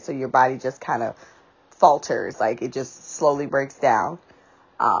getting it. So your body just kind of falters. Like, it just slowly breaks down.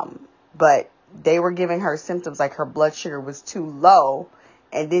 But they were giving her symptoms like her blood sugar was too low.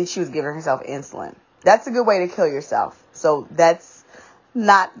 And then she was giving herself insulin. That's a good way to kill yourself. So that's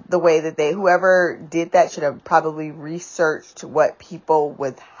not the way that whoever did that should have probably researched what people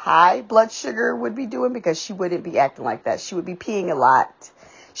with high blood sugar would be doing, because she wouldn't be acting like that. She would be peeing a lot.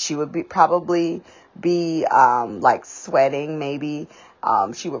 She would probably be like sweating, maybe.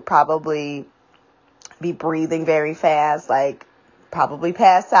 She would probably be breathing very fast, like probably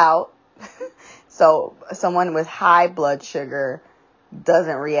pass out. So someone with high blood sugar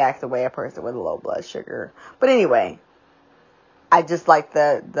doesn't react the way a person with a low blood sugar. But anyway, I just like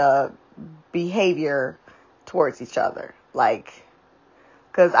the behavior towards each other. Like,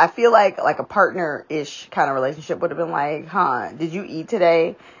 because I feel like a partner-ish kind of relationship would have been like, huh, did you eat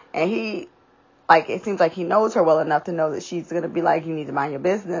today? And he, like, it seems like he knows her well enough to know that she's going to be like, you need to mind your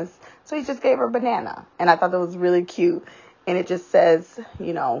business. So he just gave her a banana. And I thought that was really cute. And it just says,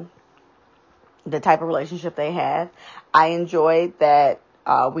 you know, the type of relationship they had. I enjoyed that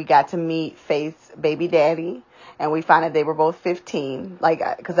we got to meet Faith's baby daddy, and we found out they were both 15, like,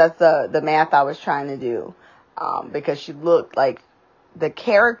 because that's the math I was trying to do, because she looked like, the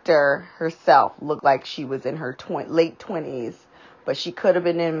character herself looked like she was in her late 20s, but she could have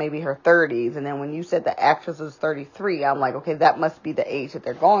been in maybe her 30s. And then when you said the actress was 33, I'm like, okay, that must be the age that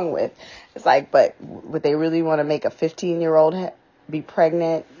they're going with. It's like, but would they really want to make a 15-year-old be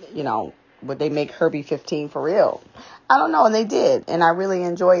pregnant? You know, would they make her be 15 for real? I don't know. And they did. And I really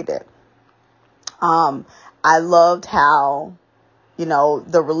enjoyed it. I loved how, you know,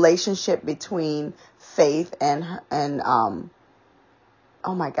 the relationship between Faith and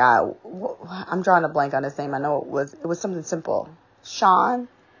oh my God, I'm drawing a blank on his name. I know it was something simple. Sean?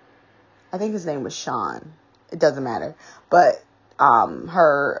 I think his name was Sean. It doesn't matter. But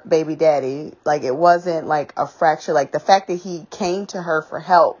her baby daddy, like, it wasn't like a fracture. Like, the fact that he came to her for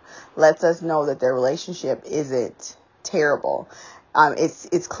help lets us know that their relationship isn't terrible.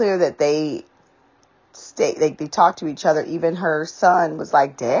 It's clear that they they talk to each other. Even her son was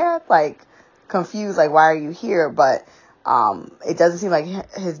like, Dad, like, confused, like, why are you here? But it doesn't seem like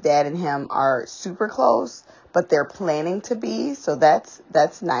his dad and him are super close, but they're planning to be, so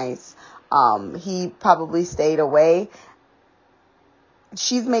that's nice. He probably stayed away.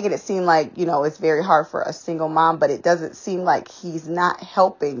 She's making it seem like, you know, it's very hard for a single mom, but it doesn't seem like he's not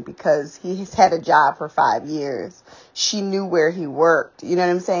helping because he's had a job for 5 years. She knew where he worked. You know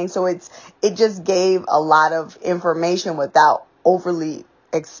what I'm saying? So it just gave a lot of information without overly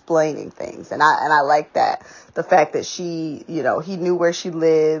explaining things. And I like that. The fact that she, you know, he knew where she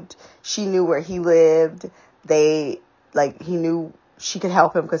lived. She knew where he lived. He knew she could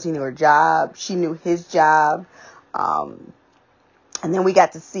help him because he knew her job. She knew his job. And then we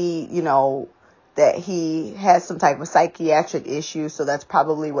got to see, you know, that he has some type of psychiatric issue. So that's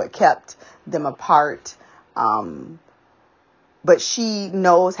probably what kept them apart. But she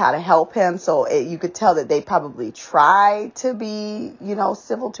knows how to help him. So you could tell that they probably try to be, you know,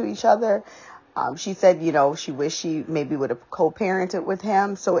 civil to each other. She said, you know, she wished she maybe would have co-parented with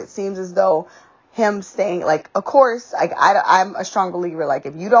him. So it seems as though him staying, like, of course, like, I'm a strong believer. Like,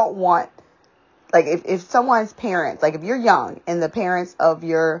 if you don't want, like, if someone's parents, like, if you're young and the parents of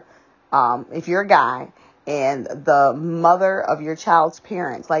your, if you're a guy and the mother of your child's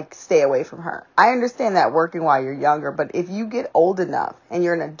parents, like, stay away from her. I understand that working while you're younger, but if you get old enough and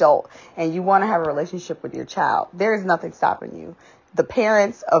you're an adult and you want to have a relationship with your child, there is nothing stopping you. The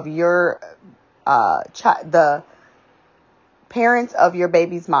parents of your, the parents of your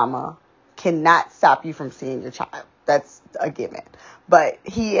baby's mama cannot stop you from seeing your child. That's a given. But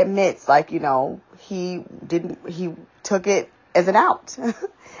he admits, like, you know, he took it as an out.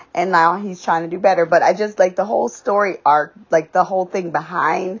 And now he's trying to do better. But I just like the whole story arc, like the whole thing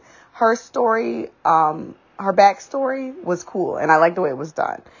behind her story, her backstory was cool. And I like the way it was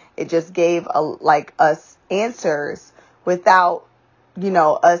done. It just gave us answers without, you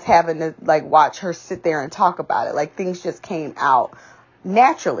know, us having to like watch her sit there and talk about it. Like, things just came out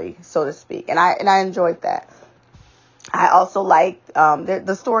naturally, so to speak. And I enjoyed that. I also liked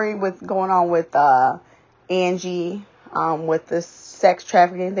the story with going on with Angie with the sex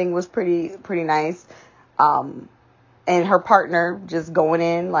trafficking thing was pretty nice. And her partner just going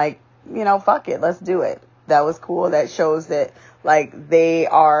in like, you know, fuck it, let's do it. That was cool. That shows that like they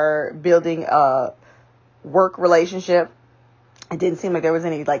are building a work relationship. It didn't seem like there was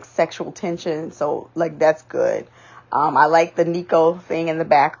any like sexual tension, so like that's good. I like the Nico thing in the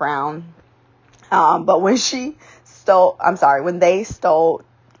background. But when when they stole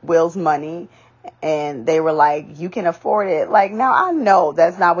Will's money and they were like, you can afford it. Like, now I know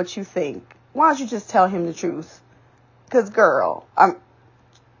that's not what you think. Why don't you just tell him the truth? Because, girl,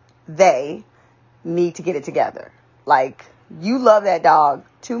 they need to get it together. Like, you love that dog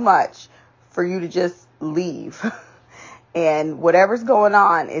too much for you to just leave. And whatever's going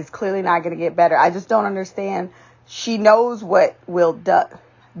on is clearly not going to get better. I just don't understand. She knows what Will does.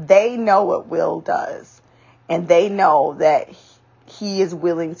 They know what Will does. And they know that he is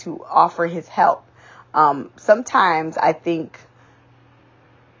willing to offer his help. Sometimes I think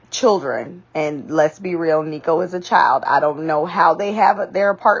children, and let's be real, Nico is a child. I don't know how they have their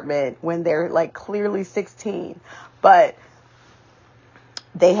apartment when they're like clearly 16. But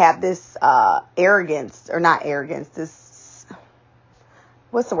they have this arrogance, or not arrogance, this,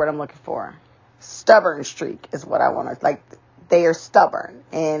 what's the word I'm looking for? Stubborn streak is what I want to, like, they are stubborn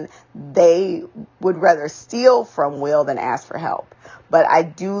and they would rather steal from Will than ask for help. But I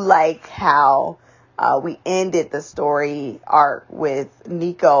do like how we ended the story arc with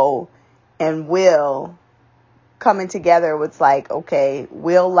Nico and Will coming together. It's like, okay,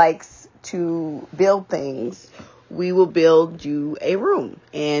 Will likes to build things. We will build you a room.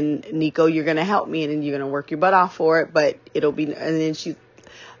 And Nico, you're going to help me and then you're going to work your butt off for it. But it'll be, and then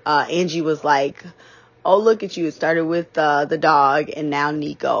Angie was like, oh, look at you. It started with the dog and now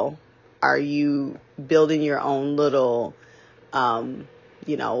Nico. Are you building your own little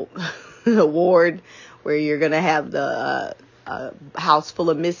you know, award where you're going to have the house full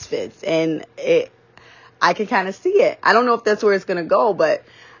of misfits. And I can kind of see it. I don't know if that's where it's going to go, but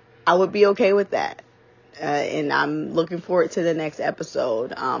I would be okay with that. And I'm looking forward to the next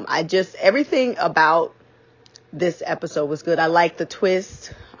episode. Everything about this episode was good. I like the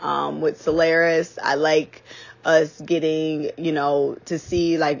twist with Solaris. I like us getting, you know, to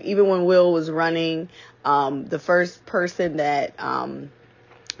see, like, even when Will was running, the first person that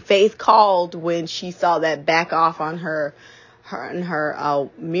Faith called when she saw that back off on her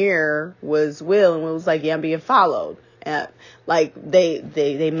mirror was Will, and Will was like, yeah, I'm being followed. Like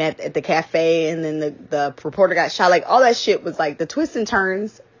they met at the cafe, and then the reporter got shot. Like, all that shit was like the twists and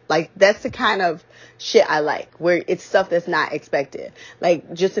turns. Like, that's the kind of shit I like, where it's stuff that's not expected.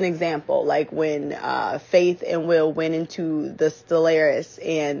 Like, just an example, like when Faith and Will went into the Stellaris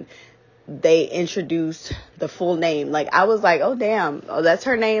and they introduced the full name. Like, I was like, oh damn, oh, that's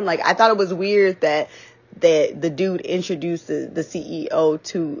her name. Like, I thought it was weird that the dude introduced the CEO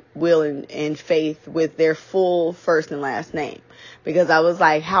to Will and Faith with their full first and last name, because I was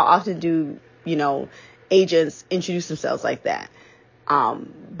like, how often do, you know, agents introduce themselves like that?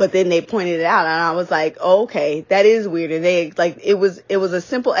 But then they pointed it out, and I was like, oh, okay, that is weird. And they, like, it was a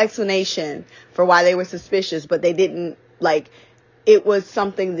simple explanation for why they were suspicious, but they didn't, like, it was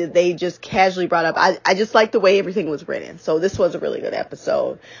something that they just casually brought up. I just liked the way everything was written. So this was a really good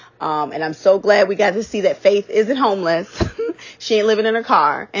episode. And I'm so glad we got to see that Faith isn't homeless. She ain't living in her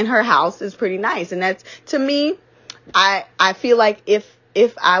car, and her house is pretty nice. And that's, to me, I feel like if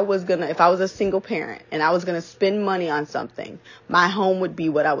I was a single parent and I was going to spend money on something, my home would be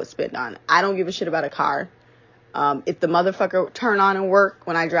what I would spend on. I don't give a shit about a car. If the motherfucker turn on and work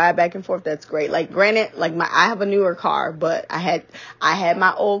when I drive back and forth, that's great. Like, granted, like, I have a newer car, but I had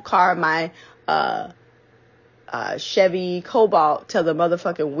my old car, my Chevy Cobalt, till the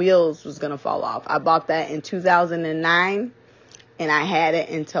motherfucking wheels was gonna fall off. I bought that in 2009, and I had it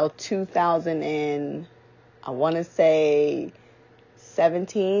until 2000 and I want to say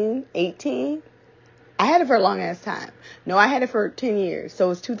 17, 18. I had it for a long ass time. No, I had it for 10 years. So it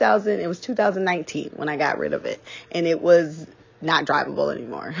was 2019 when I got rid of it, and it was not drivable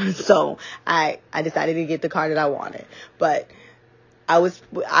anymore. So I decided to get the car that I wanted. But I would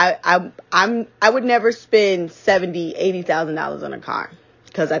never spend $70,000, $80,000 on a car,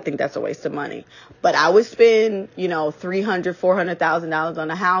 because I think that's a waste of money. But I would spend, you know, $300,000, $400,000 on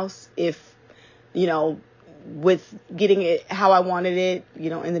a house if, you know, with getting it how I wanted it, you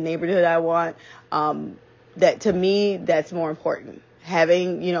know, in the neighborhood I want. That, to me, that's more important.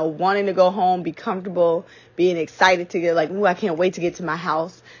 Having, you know, wanting to go home, be comfortable, being excited to get, like, ooh, I can't wait to get to my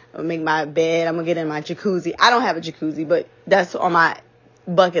house. I'm gonna make my bed. I'm gonna get in my jacuzzi. I don't have a jacuzzi, but that's on my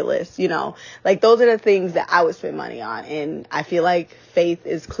bucket list, you know. Like, those are the things that I would spend money on. And I feel like Faith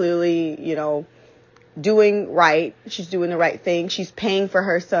is clearly, you know, doing right. She's doing the right thing. She's paying for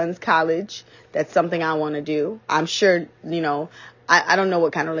her son's college. That's something I want to do. I'm sure, you know, I don't know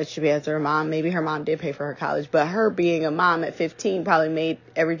what kind of relationship she has to her mom. Maybe her mom did pay for her college, but her being a mom at 15 probably made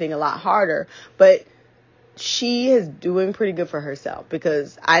everything a lot harder. But she is doing pretty good for herself,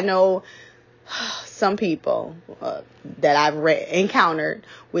 because I know some people that I've encountered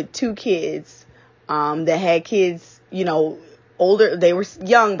with 2 kids that had kids, you know, older. They were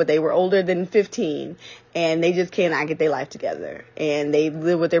young, but they were older than 15, and they just cannot get their life together. And they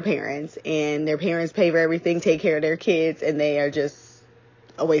live with their parents, and their parents pay for everything, take care of their kids, and they are just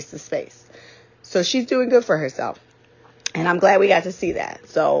a waste of space. So she's doing good for herself, and I'm glad we got to see that.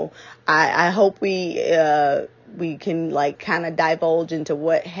 So I hope we can, like, kind of divulge into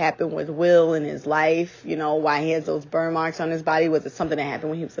what happened with Will in his life, you know, why he has those burn marks on his body. Was it something that happened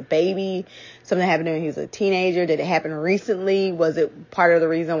when he was a baby? Something that happened when he was a teenager? Did it happen recently? Was it part of the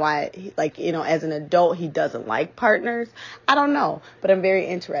reason why, like, you know, as an adult, he doesn't like partners? I don't know, but I'm very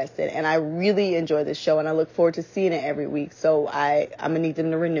interested, and I really enjoy this show, and I look forward to seeing it every week. So I'm going to need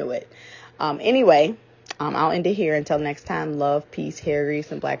them to renew it. Anyway, I'll end it here. Until next time, love, peace, hair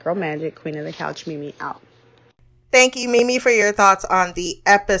grease, and Black Girl Magic. Queen of the Couch, Mimi, out. Thank you, Mimi, for your thoughts on the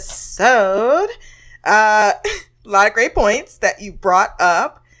episode. A lot of great points that you brought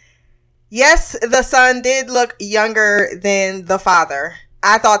up. Yes, the son did look younger than the father.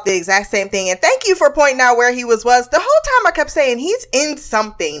 I thought the exact same thing. And thank you for pointing out where he was. The whole time I kept saying he's in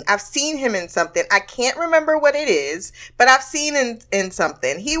something. I've seen him in something. I can't remember what it is, but I've seen him in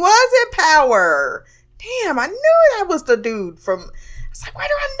something. He was in Power. Damn, I knew that was the dude from... I was like, where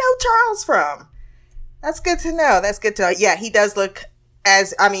do I know Charles from? That's good to know. Yeah, he does look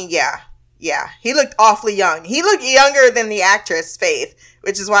yeah. He looked awfully young. He looked younger than the actress, Faith,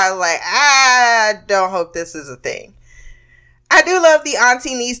 which is why I was like, I don't hope this is a thing. I do love the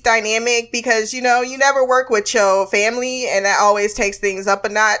auntie niece dynamic because, you know, you never work with your family, and that always takes things up a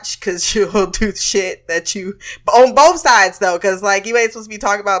notch because you'll do shit that you, on both sides though, because like you ain't supposed to be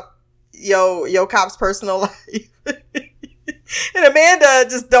talking about your cop's personal life. And Amanda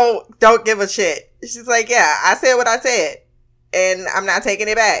just don't give a shit. She's like, yeah, I said what I said and I'm not taking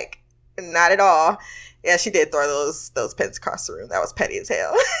it back. Not at all. Yeah, she did throw those pens across the room. That was petty as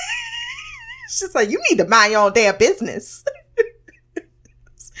hell. She's like, you need to mind your own damn business.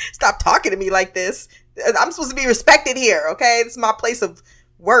 Stop talking to me like this. I'm supposed to be respected here, okay? This is my place of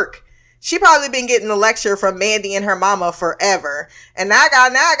work. She probably been getting a lecture from Mandy and her mama forever. And now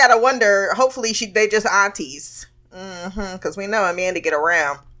I gotta wonder, hopefully they just aunties. Because we know Amanda get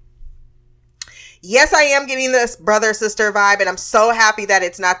around. Yes, I am getting this brother-sister vibe, and I'm so happy that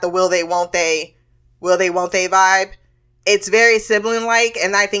it's not the will they, won't they vibe. It's very sibling-like,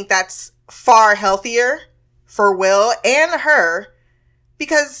 and I think that's far healthier for Will and her.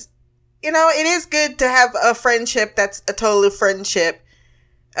 Because, you know, it is good to have a friendship that's a total friendship,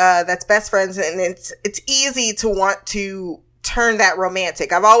 that's best friends, and it's easy to want to turn that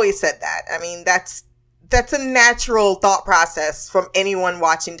romantic. I've always said that. I mean, that's a natural thought process from anyone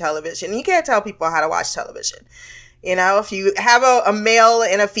watching television. You can't tell people how to watch television. You know, if you have a male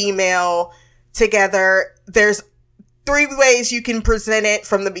and a female together, there's 3 ways you can present it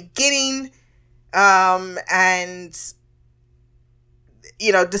from the beginning, and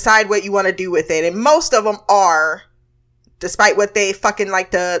you know, decide what you want to do with it. And most of them are, despite what they fucking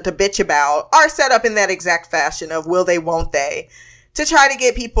like to bitch about, are set up in that exact fashion of will they, won't they, to try to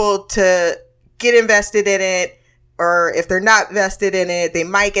get people to get invested in it, or if they're not vested in it, they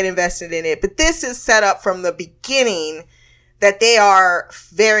might get invested in it. But this is set up from the beginning that they are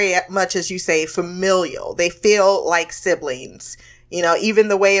very much, as you say, familial. They feel like siblings. You know, even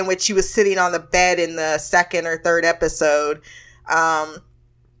the way in which she was sitting on the bed in the 2nd or 3rd episode,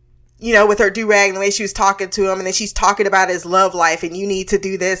 you know, with her do-rag and the way she was talking to him, and then she's talking about his love life, and you need to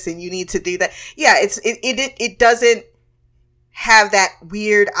do this and you need to do that. Yeah, it doesn't have that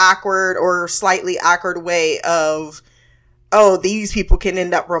weird, awkward, or slightly awkward way of, oh, these people can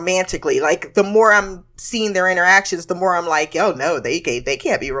end up romantically. Like, the more I'm seeing their interactions, the more I'm like, oh no, they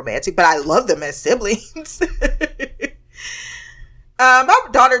can't be romantic, but I love them as siblings. My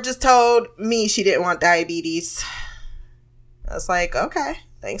daughter just told me she didn't want diabetes. I was like, okay,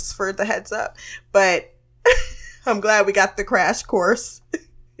 thanks for the heads up. But I'm glad we got the crash course.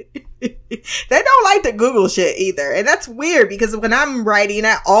 They don't like to Google shit either. And that's weird because when I'm writing,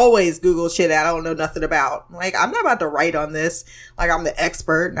 I always Google shit I don't know nothing about. Like, I'm not about to write on this like I'm the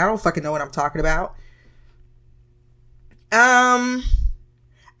expert and I don't fucking know what I'm talking about. I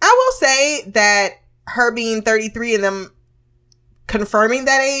will say that her being 33 and them confirming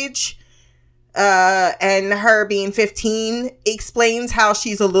that age, and her being 15 explains how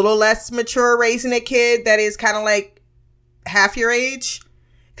she's a little less mature raising a kid that is kind of like half your age.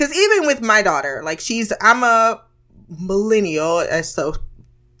 Because even with my daughter, like, I'm a millennial, so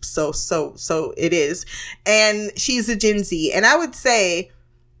it is, and she's a Gen Z. And I would say,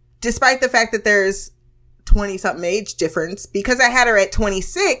 despite the fact that there's 20-something age difference, because I had her at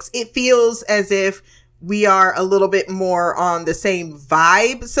 26, it feels as if we are a little bit more on the same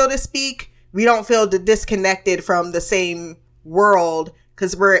vibe, so to speak. We don't feel disconnected from the same world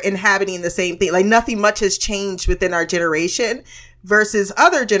because we're inhabiting the same thing. Like, nothing much has changed within our generation versus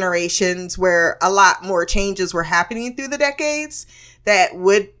other generations where a lot more changes were happening through the decades that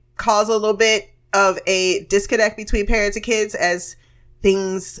would cause a little bit of a disconnect between parents and kids as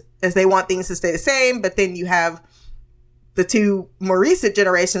they want things to stay the same. But then you have the 2 more recent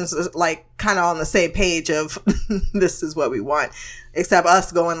generations like kind of on the same page of this is what we want, except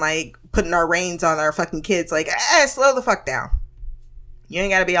us going like putting our reins on our fucking kids like, slow the fuck down. You ain't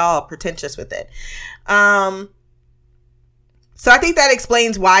gotta be all pretentious with it. So I think that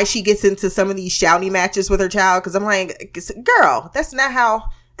explains why she gets into some of these shouting matches with her child. Cause I'm like, girl, that's not how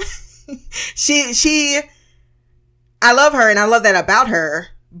I love her and I love that about her,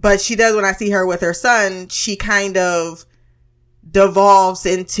 but she does, when I see her with her son, she kind of devolves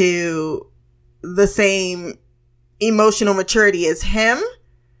into the same emotional maturity as him.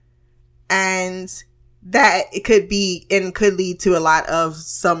 And that it could be and could lead to a lot of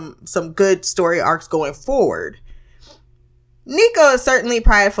some good story arcs going forward. Nico is certainly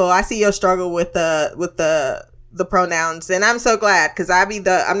prideful. I see your struggle with the pronouns, and I'm so glad because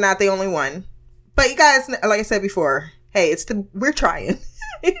I'm not the only one. But you guys, like I said before, hey, we're trying.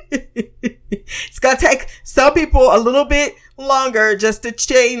 It's gonna take some people a little bit longer just to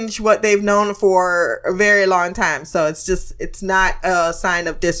change what they've known for a very long time. So it's not a sign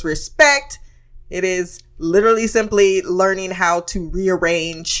of disrespect. It is literally simply learning how to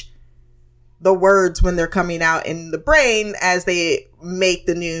rearrange the words when they're coming out in the brain as they make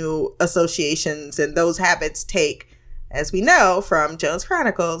the new associations. And those habits take, as we know from Jones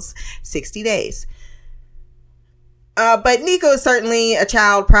Chronicles, 60 days. But Nico is certainly a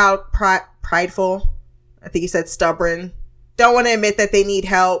child, prideful. I think he said stubborn. Don't want to admit that they need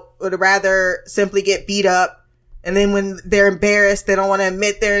help. Would rather simply get beat up. And then when they're embarrassed, they don't want to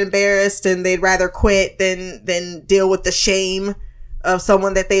admit they're embarrassed, and they'd rather quit than deal with the shame of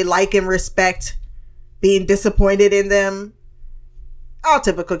someone that they like and respect being disappointed in them. All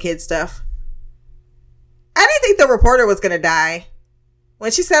typical kid stuff. I didn't think the reporter was going to die.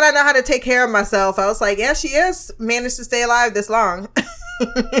 When she said, I know how to take care of myself, I was like, yeah, she has managed to stay alive this long.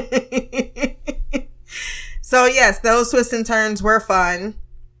 So yes, those twists and turns were fun.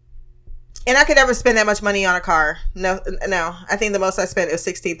 And I could never spend that much money on a car. No. I think the most I spent was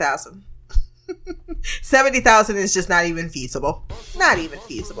 $16,000. $70,000 is just not even feasible. Not even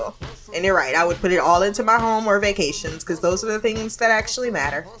feasible. And you're right. I would put it all into my home or vacations, because those are the things that actually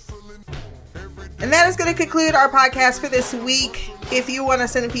matter. And that is going to conclude our podcast for this week. If you want to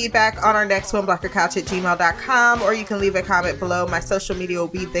send feedback on our next one, blackercouch@gmail.com, or you can leave a comment below. My social media will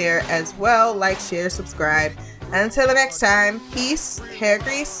be there as well. Like, share, subscribe. And until the next time, peace, hair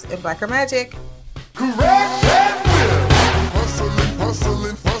grease, and blacker magic. Correct. Hustling,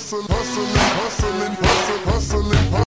 hustling, hustling, hustling, hustling, hustling.